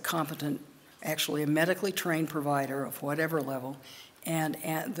dying is a competent, actually a medically trained provider of whatever level, and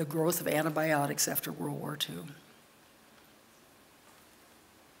the growth of antibiotics after World War II.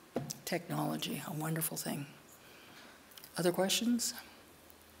 Technology, a wonderful thing. Other questions?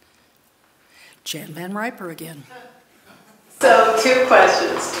 Jan Van Riper again. So 2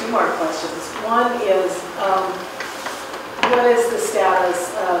 questions, 2 more questions. One is, what is the status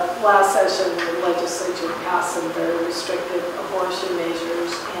of last session? The legislature passed some very restrictive abortion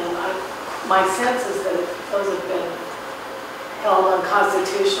measures, and my sense is that those have been held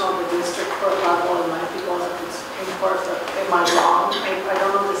unconstitutional at the district court level and might be going up to the Supreme Court. Am I wrong? I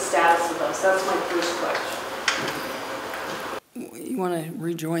don't know the status of those. That's my first question. You want to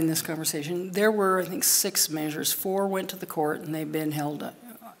rejoin this conversation? There were, I think, 6 measures. 4 went to the court, and they've been held.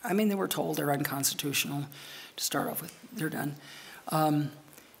 I mean, they were told they're unconstitutional to start off with. They're done.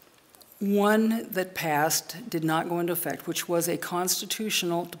 One that passed did not go into effect, which was to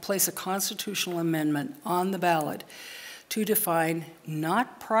place a constitutional amendment on the ballot to define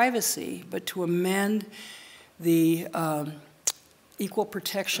not privacy, but to amend the equal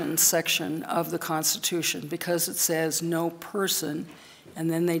protection section of the Constitution, because it says no person, and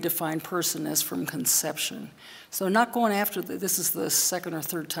then they define person as from conception. So they're not going after, this is the 2nd or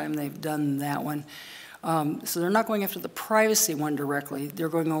 3rd time they've done that one. So they're not going after the privacy one directly, they're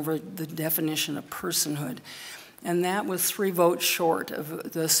going over the definition of personhood. And that was 3 votes short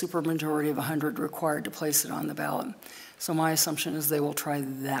of the supermajority of 100 required to place it on the ballot. So my assumption is they will try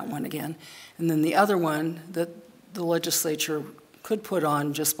that one again. And then the other one that the legislature could put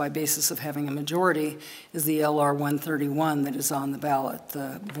on just by basis of having a majority is the LR 131 that is on the ballot,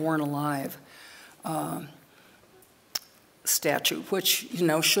 the Born Alive statute, which,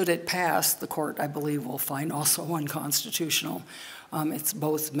 should it pass, the court, I believe, will find also unconstitutional. It's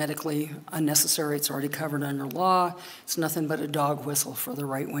both medically unnecessary, it's already covered under law, it's nothing but a dog whistle for the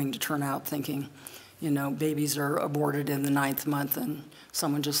right wing to turn out thinking, babies are aborted in the 9th month and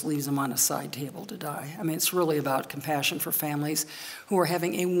someone just leaves them on a side table to die. I mean, it's really about compassion for families who are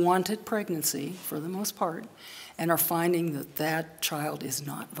having a wanted pregnancy, for the most part, and are finding that that child is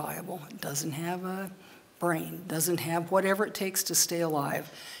not viable. It doesn't have a brain, doesn't have whatever it takes to stay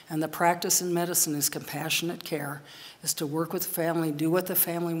alive. And the practice in medicine is compassionate care, is to work with the family, do what the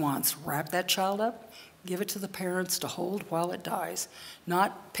family wants, wrap that child up, Give it to the parents to hold while it dies,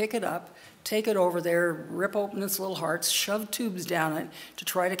 not pick it up, take it over there, rip open its little hearts, shove tubes down it to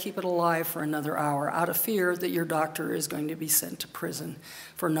try to keep it alive for another hour out of fear that your doctor is going to be sent to prison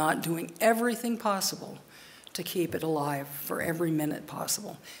for not doing everything possible to keep it alive for every minute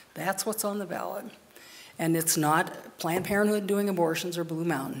possible. That's what's on the ballot. And it's not Planned Parenthood doing abortions or Blue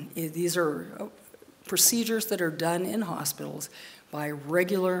Mountain. These are procedures that are done in hospitals by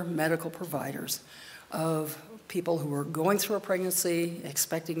regular medical providers of people who are going through a pregnancy,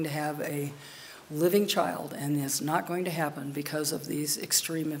 expecting to have a living child, and it's not going to happen because of these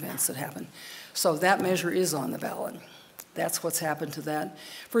extreme events that happen. So that measure is on the ballot. That's what's happened to that.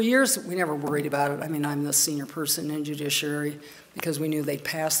 For years, we never worried about it. I mean, I'm the senior person in judiciary because we knew they'd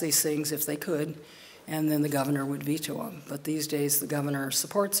pass these things if they could, and then the governor would veto them. But these days, the governor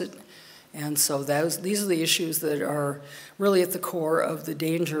supports it, and so these are the issues that are really at the core of the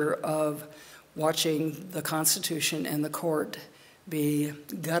danger of watching the Constitution and the court be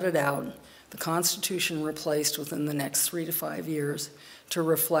gutted out, the Constitution replaced within the next 3 to 5 years to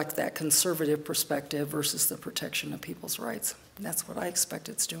reflect that conservative perspective versus the protection of people's rights. And that's what I expect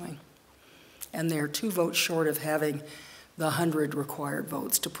it's doing. And they're 2 votes short of having the 100 required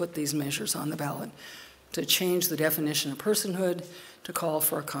votes to put these measures on the ballot, to change the definition of personhood, to call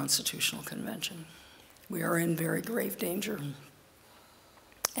for a constitutional convention. We are in very grave danger.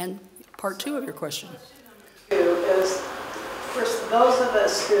 And part 2 of your question. Is, for those of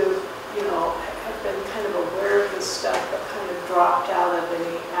us who, you know, have been kind of aware of this stuff but kind of dropped out of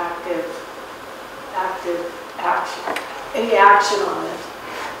any active action on it,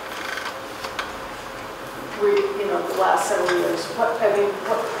 you know, the last several years.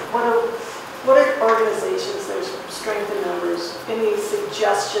 What are organizations, there's strength in numbers, any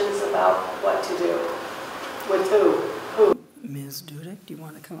suggestions about what to do? With who? Ms. Dudik, do you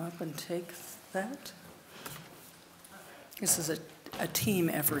want to come up and take that? This is a team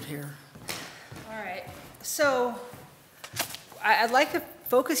effort here. All right, so I'd like to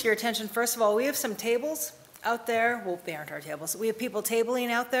focus your attention. First of all, we have some tables out there. Well, they aren't our tables. We have people tabling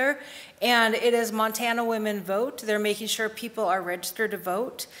out there, and it is Montana Women Vote. They're making sure people are registered to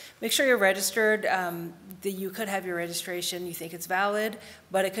vote. Make sure you're registered. You could have your registration, you think it's valid,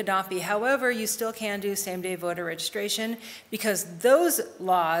 but it could not be. However, you still can do same-day voter registration because those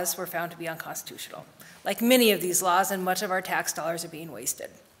laws were found to be unconstitutional. Like many of these laws, and much of our tax dollars are being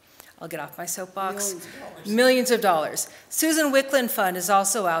wasted. I'll get off my soapbox. Millions of dollars. Susan Wickland Fund is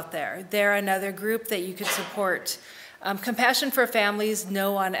also out there. They're another group that you could support. Compassion for Families,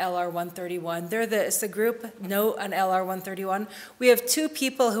 No on LR 131. It's the group No on LR 131. We have 2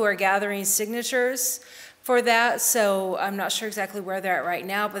 people who are gathering signatures for that, so I'm not sure exactly where they're at right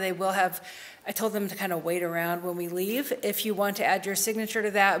now, but they will have, I told them to kind of wait around when we leave if you want to add your signature to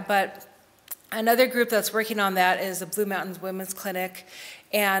that. But another group that's working on that is the Blue Mountains Women's Clinic,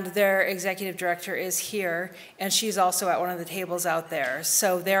 and their executive director is here, and she's also at one of the tables out there.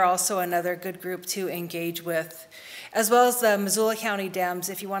 So they're also another good group to engage with, as well as the Missoula County Dems.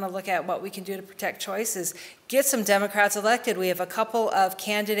 If you want to look at what we can do to protect choices, get some Democrats elected. We have a couple of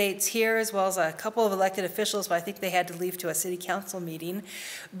candidates here, as well as a couple of elected officials, but I think they had to leave to a city council meeting.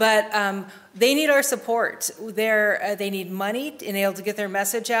 But they need our support. They need money and able to get their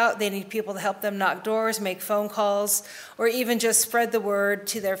message out. They need people to help them knock doors, make phone calls, or even just spread the word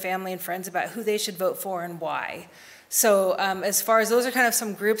to their family and friends about who they should vote for and why. So as far as those are kind of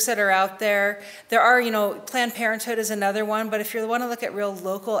some groups that are out there, there are, you know, Planned Parenthood is another one, but if you want to look at real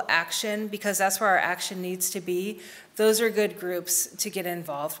local action, because that's where our action needs to be, those are good groups to get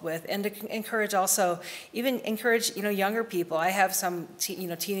involved with, and to encourage also, even encourage, you know, younger people. I have some,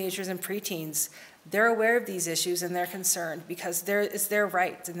 teenagers and preteens. They're aware of these issues and they're concerned because it's their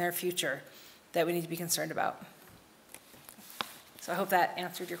rights and their future that we need to be concerned about. So I hope that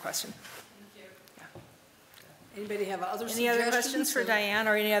answered your question. Anybody have other Any other questions for Diane,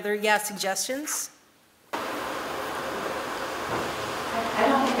 or any other, suggestions? I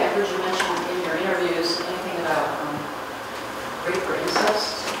don't think I heard you mention in your interviews anything about rape or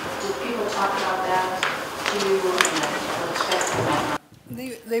incest. Did people talk about that to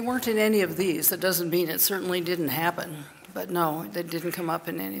you? They weren't in any of these. That doesn't mean it certainly didn't happen. But no, that didn't come up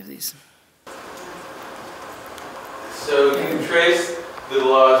in any of these. So you can trace the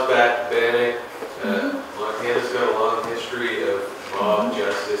laws back to Bannock. Montana's got a long history of mob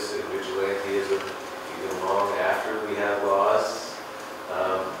justice and vigilantism, even long after we had laws.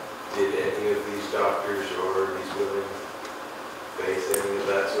 Did any of these doctors or these women face any of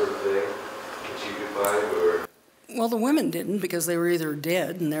that sort of thing that you could find, or? Well, the women didn't, because they were either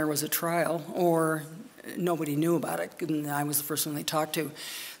dead and there was a trial, or nobody knew about it, and I was the first one they talked to.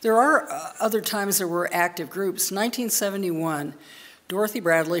 There are other times there were active groups. 1971, Dorothy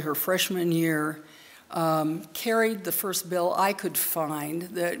Bradley, her freshman year, carried the first bill I could find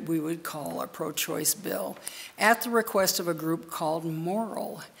that we would call a pro-choice bill at the request of a group called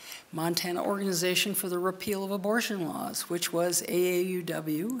MORAL, Montana Organization for the Repeal of Abortion Laws, which was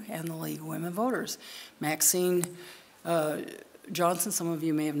AAUW and the League of Women Voters. Maxine Johnson, some of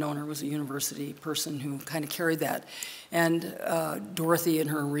you may have known her, was a university person who kind of carried that. And Dorothy, in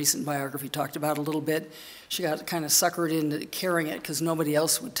her recent biography, talked about a little bit. She got kind of suckered into carrying it because nobody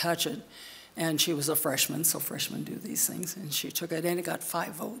else would touch it. And she was a freshman, so freshmen do these things. And she took it, and it got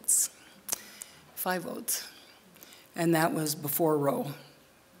 5 votes. 5 votes. And that was before Roe.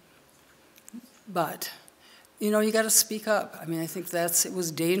 But, you know, you got to speak up. I mean, I think it was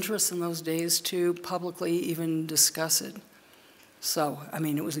dangerous in those days to publicly even discuss it. So, I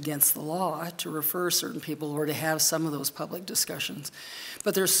mean, it was against the law to refer certain people or to have some of those public discussions.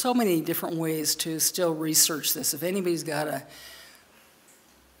 But there's so many different ways to still research this. If anybody's got a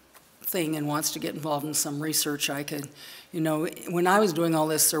thing and wants to get involved in some research, I could, you know, when I was doing all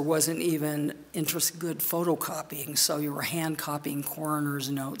this, there wasn't even good photocopying, so you were hand copying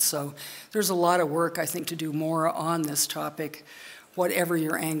coroner's notes. So there's a lot of work, I think, to do more on this topic, whatever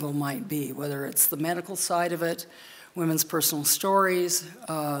your angle might be, whether it's the medical side of it, women's personal stories,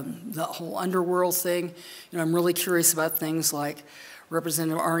 the whole underworld thing. You know, I'm really curious about things like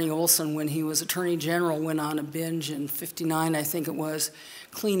Representative Arnie Olson, when he was Attorney General, went on a binge in '59, I think it was,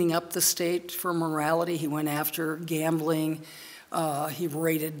 cleaning up the state for morality. He went after gambling. He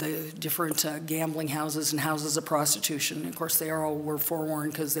raided the different gambling houses and houses of prostitution. And of course, they all were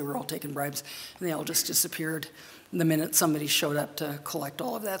forewarned because they were all taking bribes, and they all just disappeared the minute somebody showed up to collect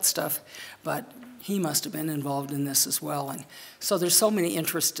all of that stuff. But he must have been involved in this as well. And so there's so many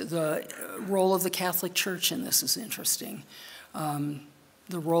interests. The role of the Catholic Church in this is interesting.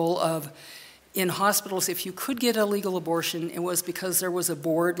 The role of, in hospitals, if you could get a legal abortion, it was because there was a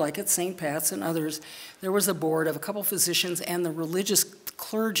board, like at St. Pat's and others, there was a board of a couple physicians and the religious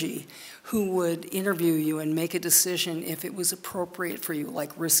clergy who would interview you and make a decision if it was appropriate for you,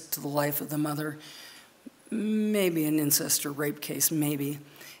 like risk to the life of the mother, maybe an incest or rape case, maybe,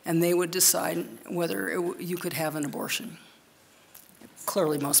 and they would decide whether you could have an abortion.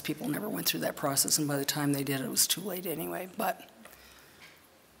 Clearly, most people never went through that process, and by the time they did, it was too late anyway, but,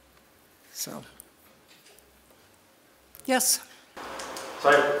 so. Yes? So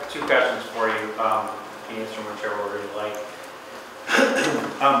I have 2 questions for you. You can answer whichever order you like.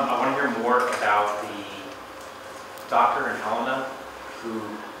 I want to hear more about the doctor in Helena who...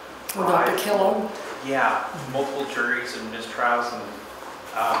 Dr. Kellogg? Yeah, multiple juries and mistrials, and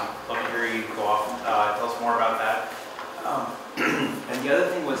love to hear you go off. Tell us more about that. And the other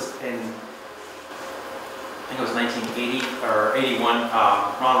thing was in, I think it was 1980 or 81,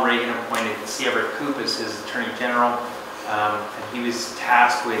 Ronald Reagan appointed C. Everett Koop as his Attorney General, and he was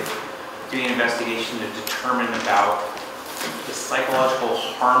tasked with doing an investigation to determine about the psychological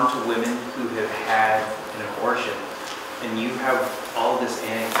harm to women who have had an abortion. And you have all of this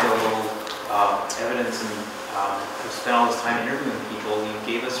anecdotal evidence, and have spent all this time interviewing people. You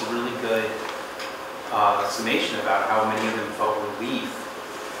gave us a really good summation about how many of them felt relief,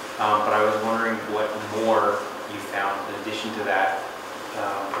 but I was wondering what more you found in addition to that,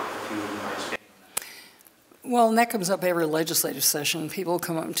 if you wouldn't mind expanding on that. Well, and that comes up every legislative session. People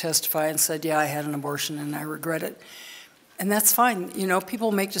come up and testify and said, yeah, I had an abortion and I regret it. And that's fine. You know,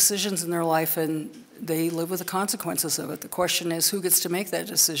 people make decisions in their life and they live with the consequences of it. The question is, who gets to make that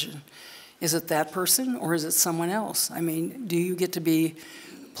decision? Is it that person or is it someone else? I mean, do you get to be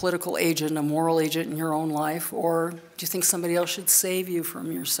political agent, a moral agent in your own life, or do you think somebody else should save you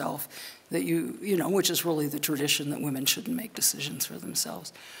from yourself? That you know, which is really the tradition that women shouldn't make decisions for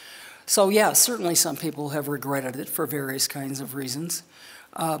themselves. So yeah, certainly some people have regretted it for various kinds of reasons,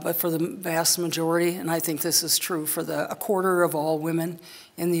 but for the vast majority, and I think this is true for a quarter of all women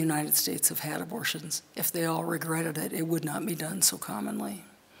in the United States have had abortions. If they all regretted it, it would not be done so commonly.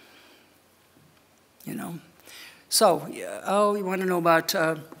 You know. So, oh, you want to know about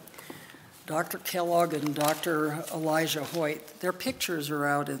Dr. Kellogg and Dr. Elijah Hoyt. Their pictures are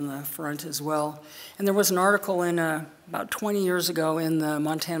out in the front as well. And there was an article in about 20 years ago in the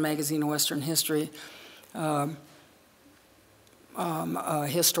Montana Magazine of Western History. A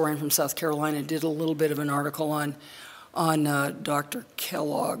historian from South Carolina did a little bit of an article on Dr.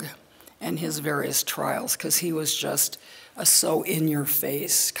 Kellogg and his various trials, because he was just a so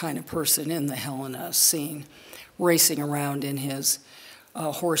in-your-face kind of person in the Helena scene, racing around in his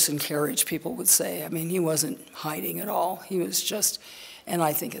horse and carriage, people would say. I mean, he wasn't hiding at all. He was just, and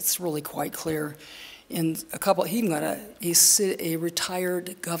I think it's really quite clear in a couple, he got a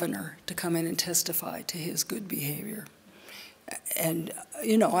retired governor to come in and testify to his good behavior. And,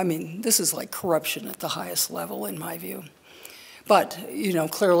 you know, I mean, this is like corruption at the highest level in my view. But, you know,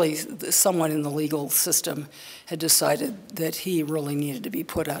 clearly someone in the legal system had decided that he really needed to be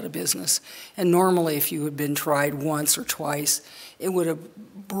put out of business. And normally if you had been tried once or twice, it would have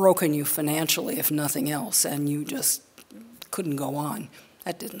broken you financially, if nothing else, and you just couldn't go on.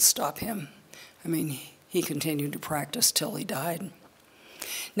 That didn't stop him. I mean, he continued to practice till he died.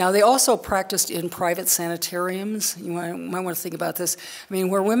 Now, they also practiced in private sanitariums. You might want to think about this. I mean,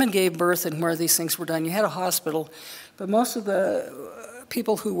 where women gave birth and where these things were done, you had a hospital, but most of the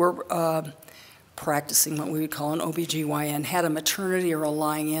people who were practicing what we would call an OBGYN had a maternity or a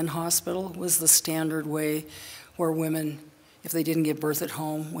lying-in hospital. Was the standard way where women, if they didn't give birth at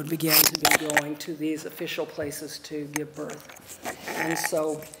home, would begin to be going to these official places to give birth. And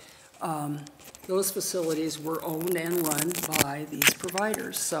so those facilities were owned and run by these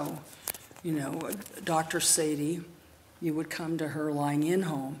providers. So, you know, Dr. Sadie, you would come to her lying-in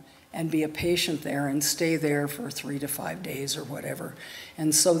home and be a patient there and stay there for 3 to 5 days or whatever.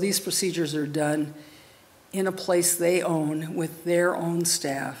 And so these procedures are done in a place they own with their own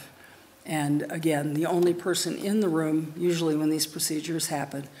staff. And again, the only person in the room, usually when these procedures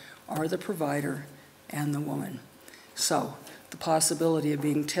happen, are the provider and the woman. So the possibility of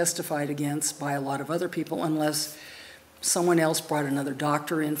being testified against by a lot of other people, unless someone else brought another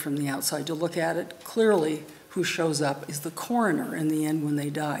doctor in from the outside to look at it, clearly who shows up is the coroner in the end when they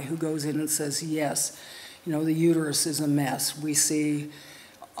die, who goes in and says, yes, you know, the uterus is a mess. We see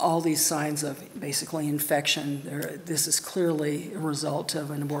all these signs of basically infection. This is clearly a result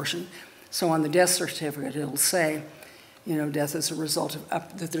of an abortion. So on the death certificate, it'll say, you know, death is a result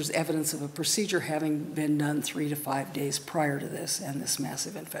of, that there's evidence of a procedure having been done 3 to 5 days prior to this and this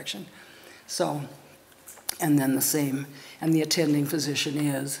massive infection. So, and then the same, and the attending physician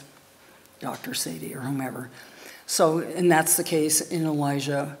is Dr. Sadie or whomever. So, and that's the case in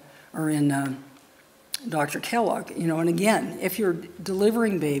Elijah or in Dr. Kellogg, you know, and again, if you're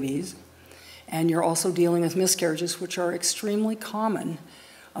delivering babies and you're also dealing with miscarriages, which are extremely common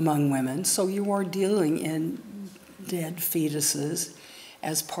among women, so you are dealing in dead fetuses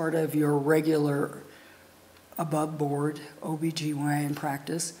as part of your regular above-board OBGYN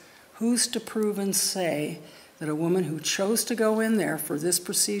practice, who's to prove and say that a woman who chose to go in there for this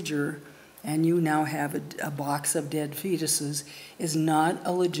procedure and you now have a box of dead fetuses is not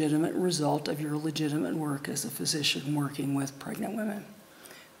a legitimate result of your legitimate work as a physician working with pregnant women?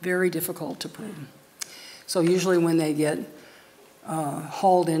 Very difficult to prove. So usually when they get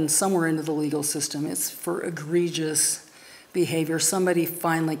hauled in somewhere into the legal system, it's for egregious behavior. Somebody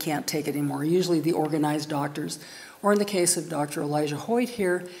finally can't take it anymore, usually the organized doctors, or in the case of Dr. Elijah Hoyt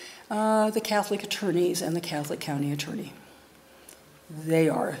here, the Catholic attorneys and the Catholic county attorney. They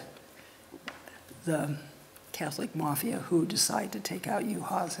are the Catholic mafia who decide to take out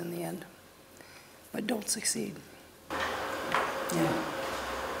UHAs in the end, but don't succeed. Yeah.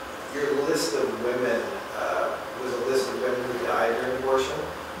 Your list of women was a list of women who died during abortion.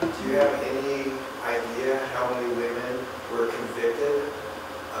 Do you have any idea how many women were convicted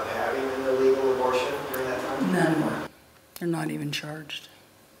of having an illegal abortion during that time? None were. They're not even charged.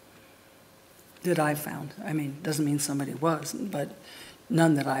 That I found. I mean, doesn't mean somebody wasn't, but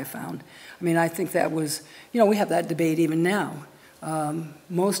none that I found. I mean, I think that was, you know, we have that debate even now.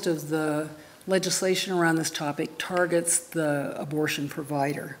 Most of the legislation around this topic targets the abortion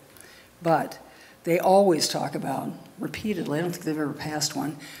provider, but they always talk about, repeatedly, I don't think they've ever passed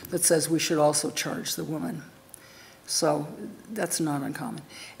one, that says we should also charge the woman. So that's not uncommon.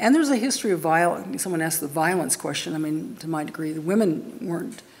 And there's a history of violence. Someone asked the violence question. I mean, to my degree, the women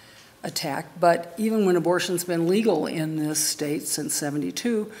weren't attacked, but even when abortion's been legal in this state since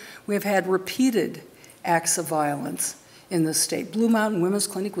 '72, we have had repeated acts of violence in this state. Blue Mountain Women's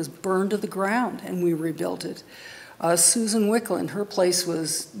Clinic was burned to the ground, and we rebuilt it. Susan Wickland, her place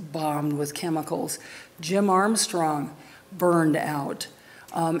was bombed with chemicals. Jim Armstrong burned out.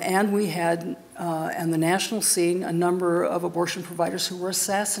 And we had, on the national scene, a number of abortion providers who were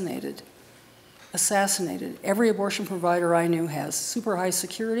assassinated. Every abortion provider I knew has super high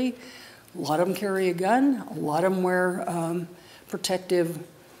security. A lot of them carry a gun. A lot of them wear protective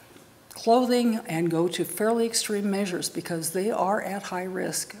clothing and go to fairly extreme measures because they are at high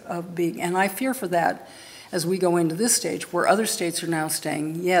risk of being, and I fear for that as we go into this stage where other states are now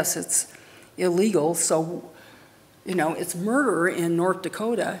saying, yes, it's illegal, so, you know, it's murder in North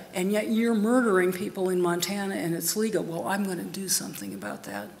Dakota, and yet you're murdering people in Montana and it's legal. Well, I'm going to do something about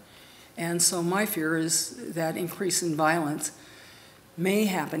that. And so my fear is that increase in violence may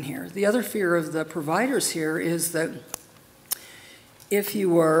happen here. The other fear of the providers here is that if you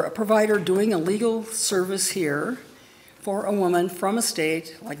were a provider doing a legal service here for a woman from a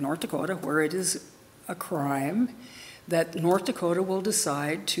state like North Dakota, where it is a crime, that North Dakota will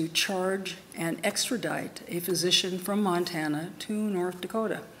decide to charge and extradite a physician from Montana to North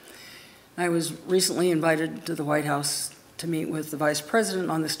Dakota. I was recently invited to the White House to meet with the Vice President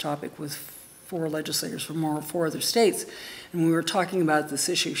on this topic with 4 legislators from 4 other states, and we were talking about this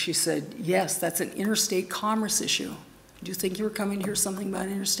issue. She said, yes, that's an interstate commerce issue. Do you think you were coming to hear something about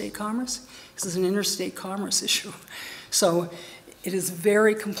interstate commerce? This is an interstate commerce issue. So it is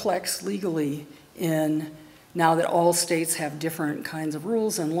very complex legally now that all states have different kinds of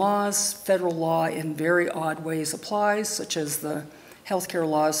rules and laws. Federal law in very odd ways applies, such as the healthcare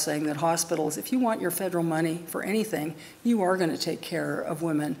laws saying that hospitals, if you want your federal money for anything, you are going to take care of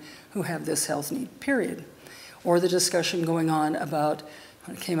women who have this health need, period. Or the discussion going on about,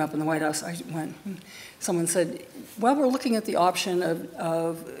 when it came up in the White House, someone said, well, we're looking at the option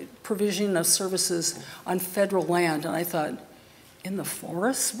of provision of services on federal land. And I thought, in the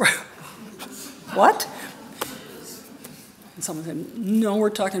forests? What? And someone said, no, we're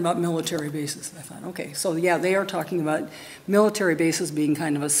talking about military bases. I thought, okay, so yeah, they are talking about military bases being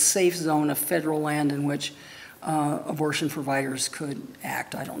kind of a safe zone of federal land in which abortion providers could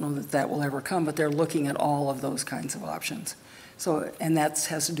act. I don't know that that will ever come, but they're looking at all of those kinds of options. So, and that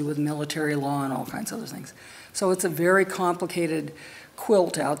has to do with military law and all kinds of other things. So it's a very complicated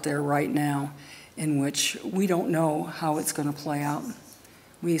quilt out there right now in which we don't know how it's going to play out.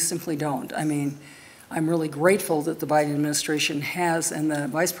 We simply don't. I mean, I'm really grateful that the Biden administration has, and the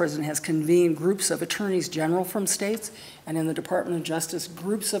Vice President has convened groups of attorneys general from states, and in the Department of Justice,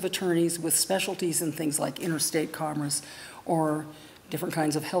 groups of attorneys with specialties in things like interstate commerce or different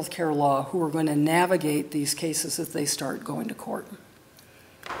kinds of healthcare law who are going to navigate these cases as they start going to court.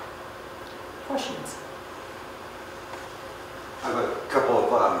 Questions? I have a couple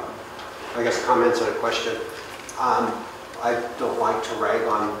of, I guess, comments and a question. I don't like to rag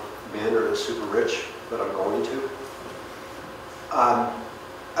on men or the super rich, but I'm going to.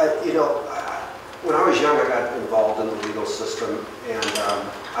 When I was young, I got involved in the legal system, and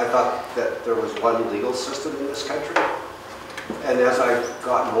I thought that there was one legal system in this country. And as I've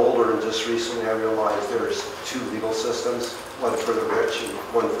gotten older, and just recently I realized there's 2 legal systems, one for the rich and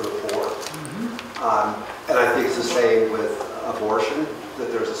one for the poor. And I think it's the same with abortion,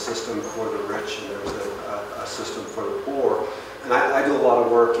 that there's a system for the rich and there's a system for the poor. And I do a lot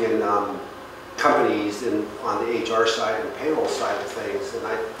of work in companies on the HR side and payroll side of things, and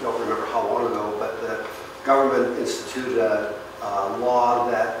I don't remember how long ago, but the government instituted a law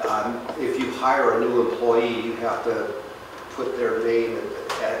that if you hire a new employee, you have to put their name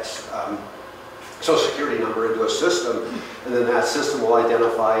and social security number into a system, and then that system will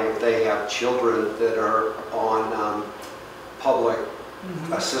identify if they have children that are on public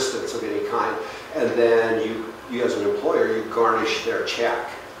assistance of any kind, and then you as an employer, you garnish their check.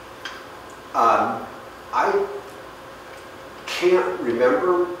 I can't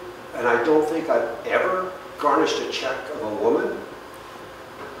remember, and I don't think I've ever garnished a check of a woman.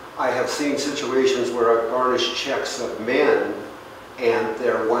 I have seen situations where I've garnished checks of men, and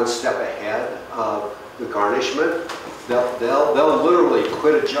they're one step ahead of the garnishment. They'll literally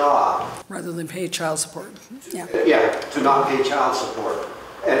quit a job Rather than pay child support. Yeah. Yeah, to not pay child support.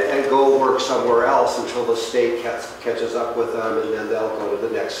 And go work somewhere else until the state catches up with them, and then they'll go to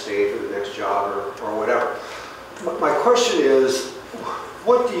the next state or the next job or whatever. My question is,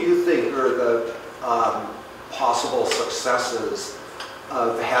 what do you think are the possible successes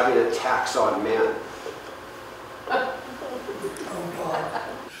of having a tax on men? Oh, God.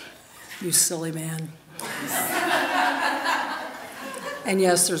 You silly man. And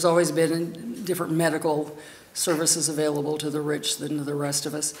yes, there's always been different medical services available to the rich than to the rest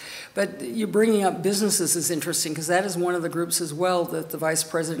of us. But you bringing up businesses is interesting, because that is one of the groups as well that the Vice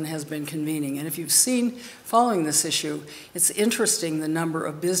President has been convening. And if you've seen, following this issue, it's interesting the number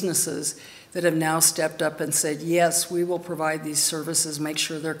of businesses that have now stepped up and said, yes, we will provide these services, make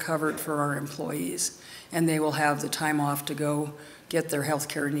sure they're covered for our employees, and they will have the time off to go get their health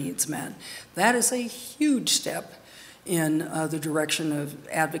care needs met. That is a huge step in the direction of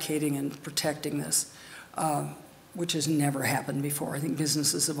advocating and protecting this. Which has never happened before. I think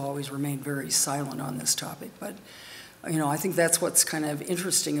businesses have always remained very silent on this topic, but I think that's what's kind of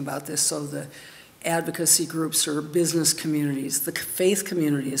interesting about this. So the advocacy groups or business communities, the faith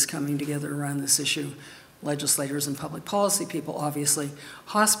community is coming together around this issue. Legislators and public policy people, obviously.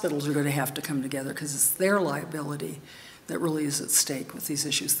 Hospitals are going to have to come together because it's their liability that really is at stake with these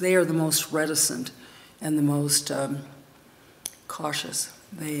issues. They are the most reticent and the most cautious,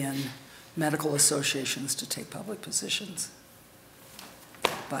 they and medical associations, to take public positions.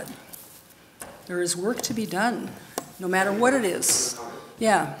 But there is work to be done, no matter what it is.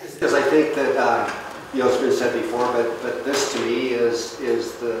 Yeah. Because I think that, it's been said before, but this to me is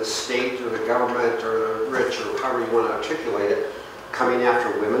the state or the government or the rich or however you want to articulate it, coming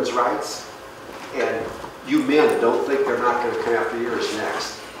after women's rights. And you men don't think they're not going to come after yours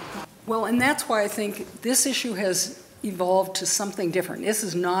next. Well, and that's why I think this issue has evolved to something different. This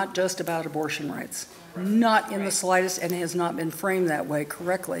is not just about abortion rights, not in the slightest, and has not been framed that way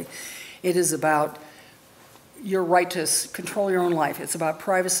correctly. It is about your right to control your own life. It's about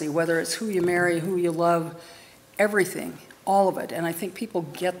privacy, whether it's who you marry, who you love, everything, all of it. And I think people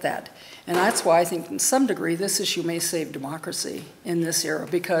get that. And that's why I think, in some degree, this issue may save democracy in this era,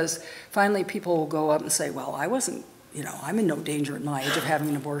 because finally people will go up and say, well, I wasn't, I'm in no danger at my age of having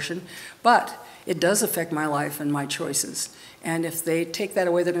an abortion, but it does affect my life and my choices. And if they take that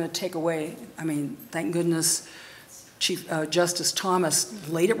away, they're going to take away, thank goodness Chief Justice Thomas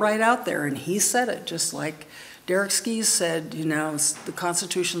laid it right out there, and he said it, just like Derek Skies said, the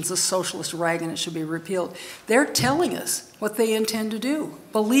Constitution's a socialist right and it should be repealed. They're telling us what they intend to do.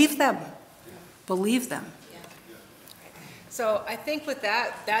 Believe them. Believe them. So I think with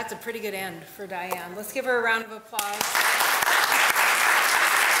that, that's a pretty good end for Diane. Let's give her a round of applause.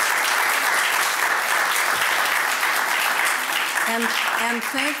 And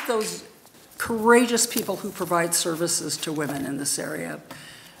thank those courageous people who provide services to women in this area.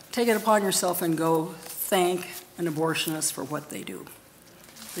 Take it upon yourself and go thank an abortionist for what they do.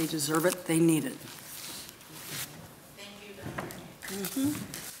 They deserve it. They need it. Thank you, Dr.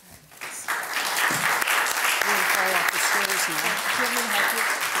 Mm-hmm.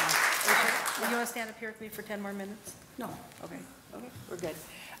 You want to stand up here with me for 10 more minutes? No. Okay, we're good.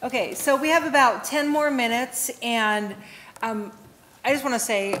 Okay, so we have about 10 more minutes, and I just want to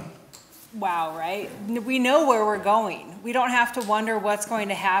say, wow, right? We know where we're going. We don't have to wonder what's going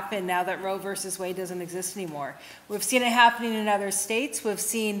to happen now that Roe versus Wade doesn't exist anymore. We've seen it happening in other states. We've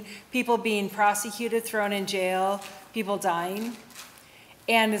seen people being prosecuted, thrown in jail, people dying.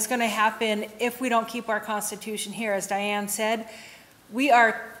 And it's going to happen if we don't keep our Constitution here. As Diane said, we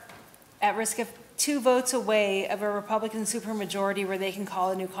are at risk of 2 votes away of a Republican supermajority where they can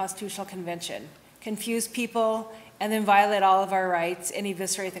call a new constitutional convention, confuse people, and then violate all of our rights and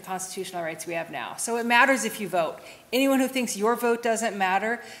eviscerate the constitutional rights we have now. So it matters if you vote. Anyone who thinks your vote doesn't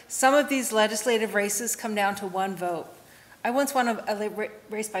matter, some of these legislative races come down to 1 vote. I once won a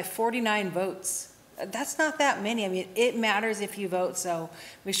race by 49 votes. That's not that many. It matters if you vote, so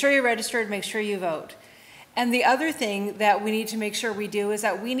make sure you're registered, make sure you vote. And the other thing that we need to make sure we do is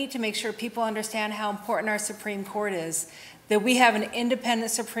that we need to make sure people understand how important our Supreme Court is, that we have an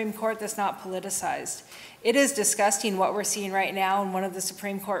independent Supreme Court that's not politicized. It is disgusting what we're seeing right now in one of the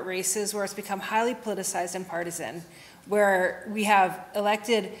Supreme Court races where it's become highly politicized and partisan, where we have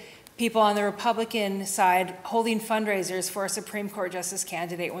elected people on the Republican side holding fundraisers for a Supreme Court justice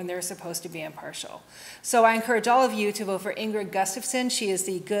candidate when they're supposed to be impartial. So I encourage all of you to vote for Ingrid Gustafson. She is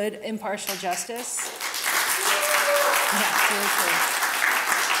the good, impartial justice. Yeah, seriously.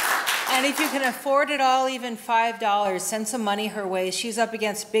 And if you can afford it all, even $5, send some money her way. She's up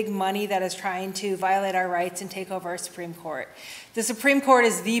against big money that is trying to violate our rights and take over our Supreme Court. The Supreme Court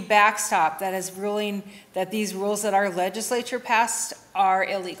is the backstop that is ruling that these rules that our legislature passed are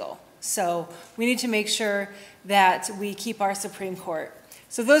illegal. So we need to make sure that we keep our Supreme Court.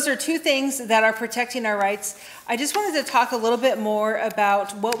 So those are 2 things that are protecting our rights. I just wanted to talk a little bit more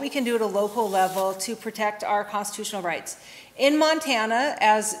about what we can do at a local level to protect our constitutional rights. In Montana,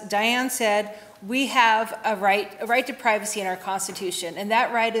 as Diane said, we have a right to privacy in our Constitution, and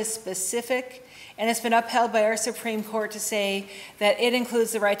that right is specific, and it's been upheld by our Supreme Court to say that it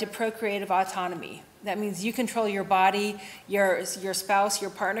includes the right to procreative autonomy. That means you control your body, your spouse,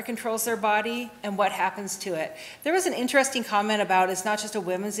 your partner controls their body, and what happens to it. There was an interesting comment about it's not just a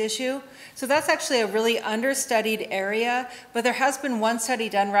women's issue. So that's actually a really understudied area, but there has been one study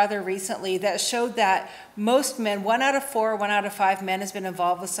done rather recently that showed that most men, 1 out of 4, 1 out of 5 men has been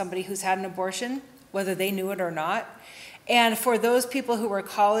involved with somebody who's had an abortion, whether they knew it or not. And for those people who were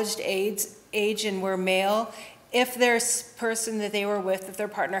college age and were male, if their person that they were with, if their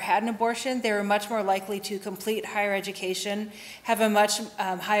partner had an abortion, they were much more likely to complete higher education, have a much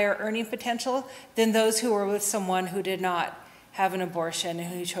higher earning potential than those who were with someone who did not have an abortion and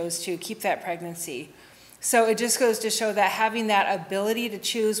who chose to keep that pregnancy. So it just goes to show that having that ability to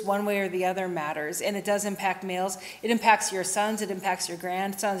choose one way or the other matters, and it does impact males. It impacts your sons, it impacts your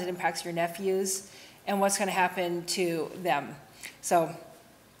grandsons, it impacts your nephews, and what's going to happen to them. So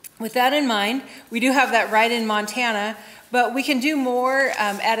with that in mind, we do have that right in Montana, But we can do more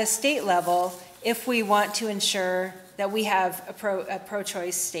at a state level if we want to ensure that we have a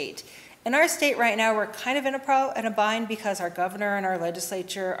pro-choice state. In our state right now, we're kind of in a bind because our governor and our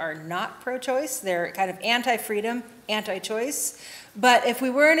legislature are not pro-choice. They're kind of anti-freedom, anti-choice. But if we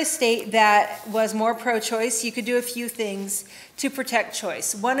were in a state that was more pro-choice, you could do a few things to protect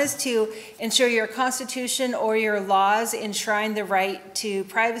choice. One is to ensure your constitution or your laws enshrine the right to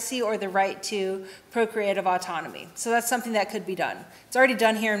privacy or the right to procreative autonomy. So that's something that could be done. It's already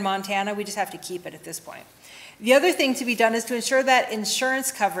done here in Montana. We just have to keep it at this point. The other thing to be done is to ensure that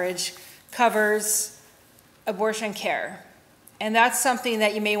insurance coverage covers abortion care. And that's something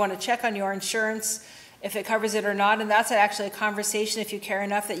that you may want to check on your insurance if it covers it or not. And that's actually a conversation, if you care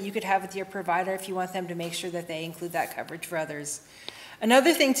enough, that you could have with your provider if you want them to make sure that they include that coverage for others.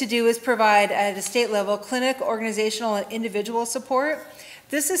 Another thing to do is provide at a state level clinic, organizational, and individual support.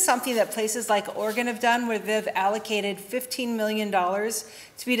 This is something that places like Oregon have done, where they've allocated $15 million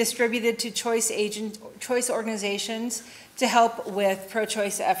to be distributed to choice organizations to help with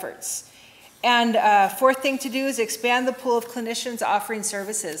pro-choice efforts. And fourth thing to do is expand the pool of clinicians offering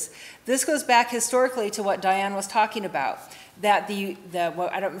services. This goes back historically to what Diane was talking about, that well,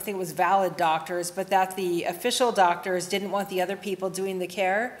 I don't think it was valid doctors, but that the official doctors didn't want the other people doing the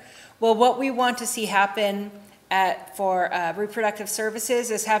care. Well, what we want to see happen for reproductive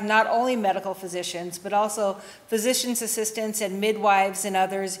services is have not only medical physicians, but also physician's assistants and midwives and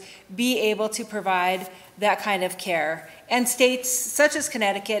others be able to provide that kind of care. And states such as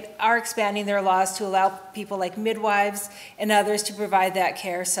Connecticut are expanding their laws to allow people like midwives and others to provide that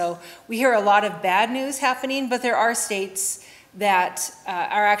care. So we hear a lot of bad news happening, but there are states that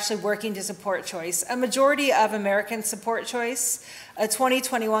are actually working to support choice. A majority of Americans support choice. A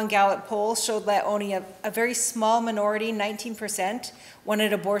 2021 Gallup poll showed that only a very small minority, 19%,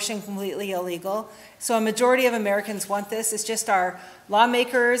 wanted abortion completely illegal. So a majority of Americans want this. It's just our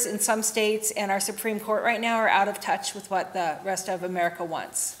lawmakers in some states and our Supreme Court right now are out of touch with what the rest of America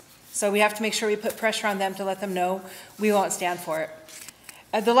wants. So we have to make sure we put pressure on them to let them know we won't stand for it.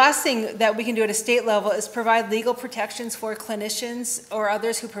 The last thing that we can do at a state level is provide legal protections for clinicians or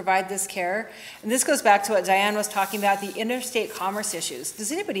others who provide this care. And this goes back to what Diane was talking about, the interstate commerce issues.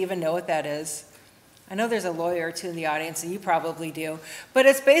 Does anybody even know what that is? I know there's a lawyer or two in the audience, and you probably do. But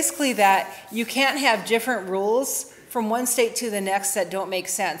it's basically that you can't have different rules from one state to the next that don't make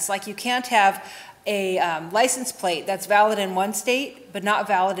sense. Like you can't have a license plate that's valid in one state but not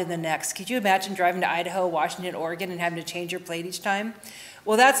valid in the next. Could you imagine driving to Idaho, Washington, Oregon, and having to change your plate each time?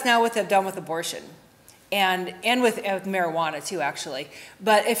 Well, that's now what they've done with abortion and with marijuana too, actually.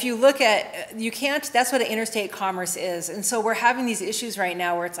 But if you look at, you can't, that's what an interstate commerce is. And so we're having these issues right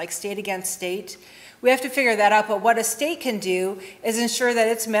now where it's like state against state. We have to figure that out, but what a state can do is ensure that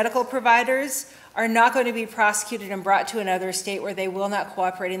its medical providers are not going to be prosecuted and brought to another state where they will not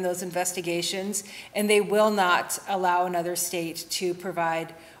cooperate in those investigations, and they will not allow another state to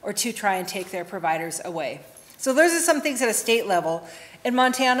provide or to try and take their providers away. So those are some things at a state level. In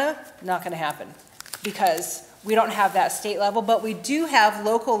Montana, not going to happen because we don't have that state level, but we do have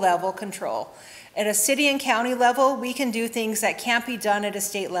local level control. At a city and county level, we can do things that can't be done at a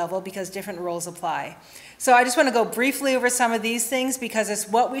state level because different rules apply. So I just want to go briefly over some of these things because it's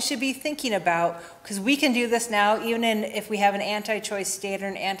what we should be thinking about, because we can do this now, even if we have an anti-choice state or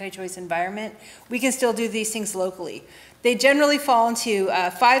an anti-choice environment, we can still do these things locally. They generally fall into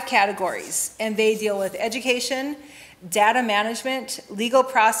 5 categories, and they deal with education, data management, legal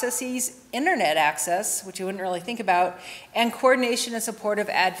processes, internet access, which you wouldn't really think about, and coordination and supportive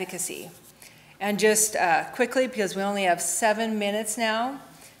advocacy. And just quickly, because we only have 7 minutes now,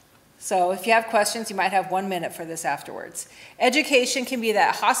 so if you have questions, you might have 1 minute for this afterwards. Education can be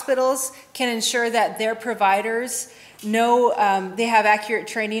that hospitals can ensure that their providers know they have accurate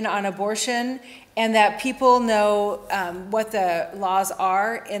training on abortion and that people know what the laws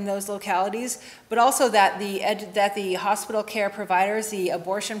are in those localities, but also that the hospital care providers, the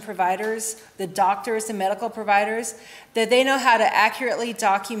abortion providers, the doctors, the medical providers, that they know how to accurately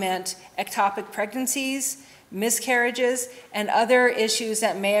document ectopic pregnancies, miscarriages, and other issues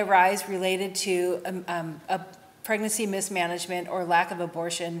that may arise related to a pregnancy mismanagement or lack of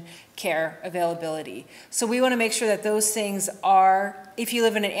abortion care availability. So we want to make sure that those things are, if you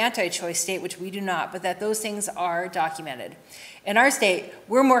live in an anti-choice state, which we do not, but that those things are documented. In our state,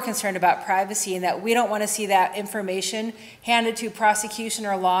 we're more concerned about privacy and that we don't want to see that information handed to prosecution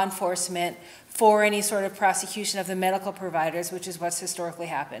or law enforcement for any sort of prosecution of the medical providers, which is what's historically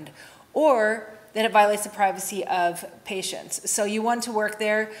happened. Or that it violates the privacy of patients. So you want to work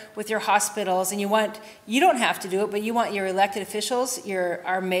there with your hospitals, and you don't have to do it, but you want your elected officials,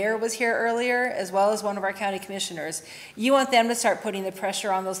 our mayor was here earlier, as well as one of our county commissioners. You want them to start putting the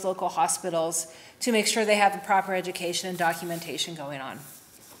pressure on those local hospitals to make sure they have the proper education and documentation going on.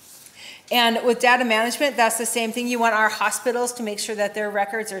 And with data management, that's the same thing. You want our hospitals to make sure that their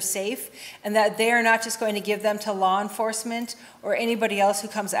records are safe and that they are not just going to give them to law enforcement or anybody else who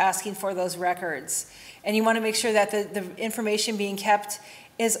comes asking for those records. And you want to make sure that the information being kept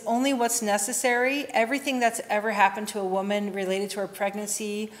is only what's necessary. Everything that's ever happened to a woman related to her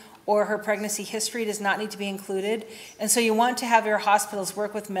pregnancy or her pregnancy history does not need to be included. And so you want to have your hospitals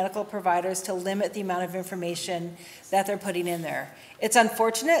work with medical providers to limit the amount of information that they're putting in there. It's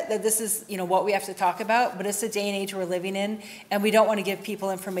unfortunate that this is, what we have to talk about, but it's the day and age we're living in, and we don't want to give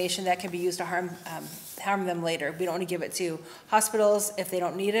people information that can be used to harm them later. We don't want to give it to hospitals if they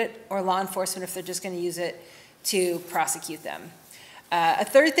don't need it, or law enforcement if they're just going to use it to prosecute them. A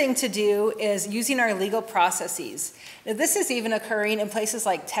third thing to do is using our legal processes. Now, this is even occurring in places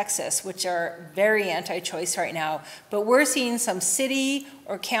like Texas, which are very anti-choice right now, but we're seeing some city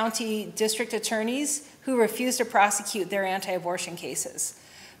or county district attorneys who refuse to prosecute their anti-abortion cases.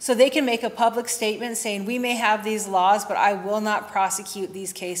 So they can make a public statement saying, we may have these laws, but I will not prosecute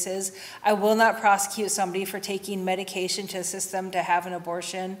these cases. I will not prosecute somebody for taking medication to assist them to have an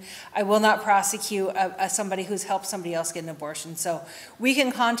abortion. I will not prosecute somebody who's helped somebody else get an abortion. So we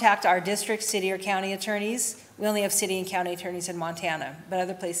can contact our district, city, or county attorneys. We only have city and county attorneys in Montana, but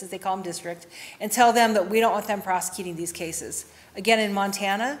other places they call them district, and tell them that we don't want them prosecuting these cases. Again, in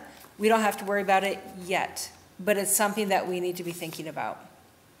Montana, we don't have to worry about it yet, but it's something that we need to be thinking about.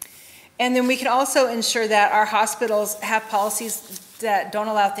 And then we can also ensure that our hospitals have policies that don't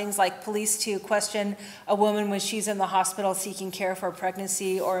allow things like police to question a woman when she's in the hospital seeking care for a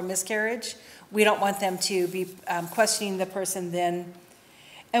pregnancy or a miscarriage. We don't want them to be questioning the person then.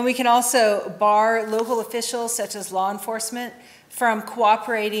 And we can also bar local officials, such as law enforcement, from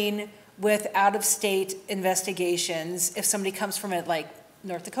cooperating with out-of-state investigations. If somebody comes from like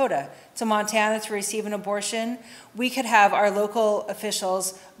North Dakota to Montana to receive an abortion, we could have our local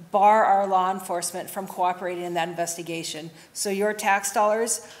officials bar our law enforcement from cooperating in that investigation. So your tax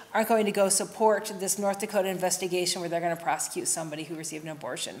dollars aren't going to go support this North Dakota investigation where they're going to prosecute somebody who received an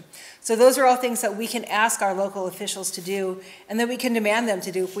abortion. So those are all things that we can ask our local officials to do, and that we can demand them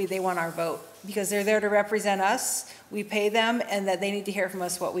to do if they want our vote, because they're there to represent us, we pay them, and that they need to hear from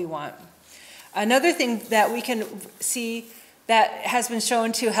us what we want. Another thing that we can see that has been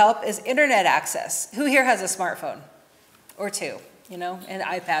shown to help is internet access. Who here has a smartphone? Or two, and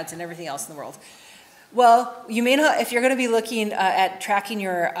iPads and everything else in the world. Well, you may not, if you're going to be looking at tracking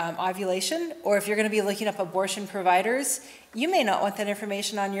your ovulation, or if you're going to be looking up abortion providers, you may not want that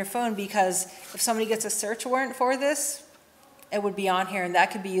information on your phone, because if somebody gets a search warrant for this, it would be on here, and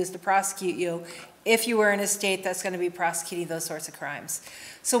that could be used to prosecute you if you were in a state that's going to be prosecuting those sorts of crimes.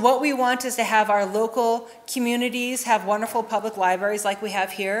 So what we want is to have our local communities have wonderful public libraries like we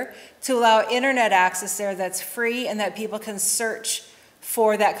have here, to allow internet access there that's free and that people can search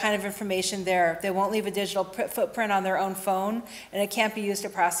for that kind of information there. They won't leave a digital footprint on their own phone, and it can't be used to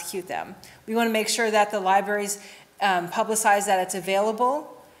prosecute them. We want to make sure that the libraries publicize that it's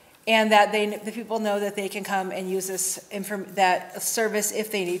available, and that the people know that they can come and use that service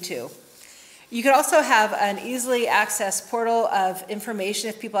if they need to. You could also have an easily accessed portal of information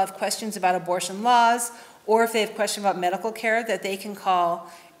if people have questions about abortion laws, or if they have questions about medical care, that they can call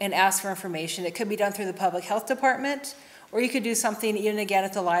and ask for information. It could be done through the public health department, or you could do something even again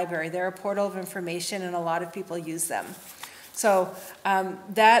at the library. They're a portal of information, and a lot of people use them. So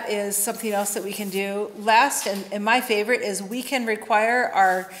that is something else that we can do. Last, and my favorite, is we can require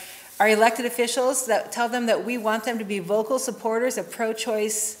our elected officials, that tell them that we want them to be vocal supporters of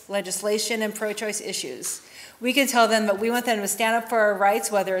pro-choice legislation and pro-choice issues. We can tell them that we want them to stand up for our rights,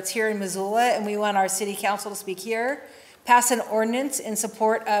 whether it's here in Missoula and we want our city council to speak here, pass an ordinance in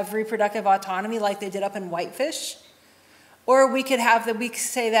support of reproductive autonomy like they did up in Whitefish. Or we could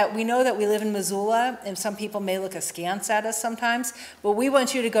say that we know that we live in Missoula, and some people may look askance at us sometimes, but we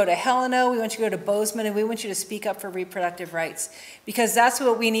want you to go to Helena, we want you to go to Bozeman, and we want you to speak up for reproductive rights. Because that's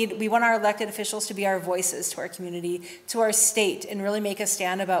what we need. We want our elected officials to be our voices to our community, to our state, and really make a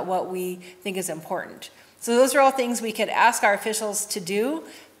stand about what we think is important. So those are all things we could ask our officials to do,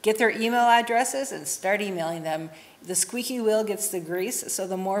 get their email addresses, and start emailing them. The squeaky wheel gets the grease, so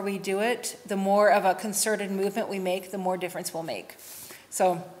the more we do it, the more of a concerted movement we make, the more difference we'll make.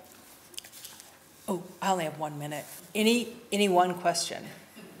 So, I only have 1 minute. Any one question?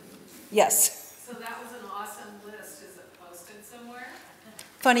 Yes? So that was an awesome list. Is it posted somewhere?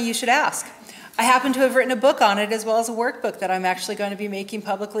 Funny you should ask. I happen to have written a book on it as well as a workbook that I'm actually going to be making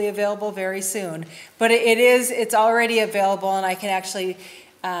publicly available very soon. But it's already available, and I can actually,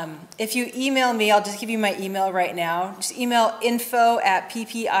 if you email me, I'll just give you my email right now. Just email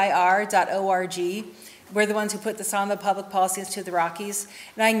info@ppir.org. We're the ones who put this on the Public Policy Institute of the Rockies,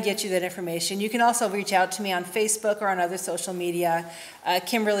 and I can get you that information. You can also reach out to me on Facebook or on other social media,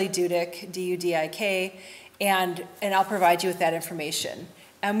 Kimberly Dudik, D-U-D-I-K, and I'll provide you with that information.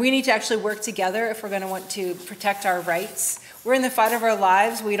 We need to actually work together if we're going to want to protect our rights. We're in the fight of our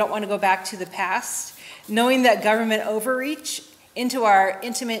lives. We don't want to go back to the past. Knowing that government overreach into our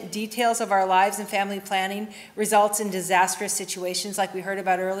intimate details of our lives and family planning results in disastrous situations like we heard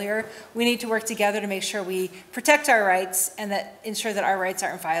about earlier, we need to work together to make sure we protect our rights and ensure that our rights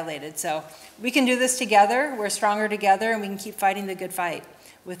aren't violated. So we can do this together, we're stronger together, and we can keep fighting the good fight.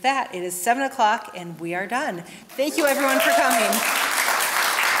 With that, it is 7 o'clock and we are done. Thank you everyone for coming.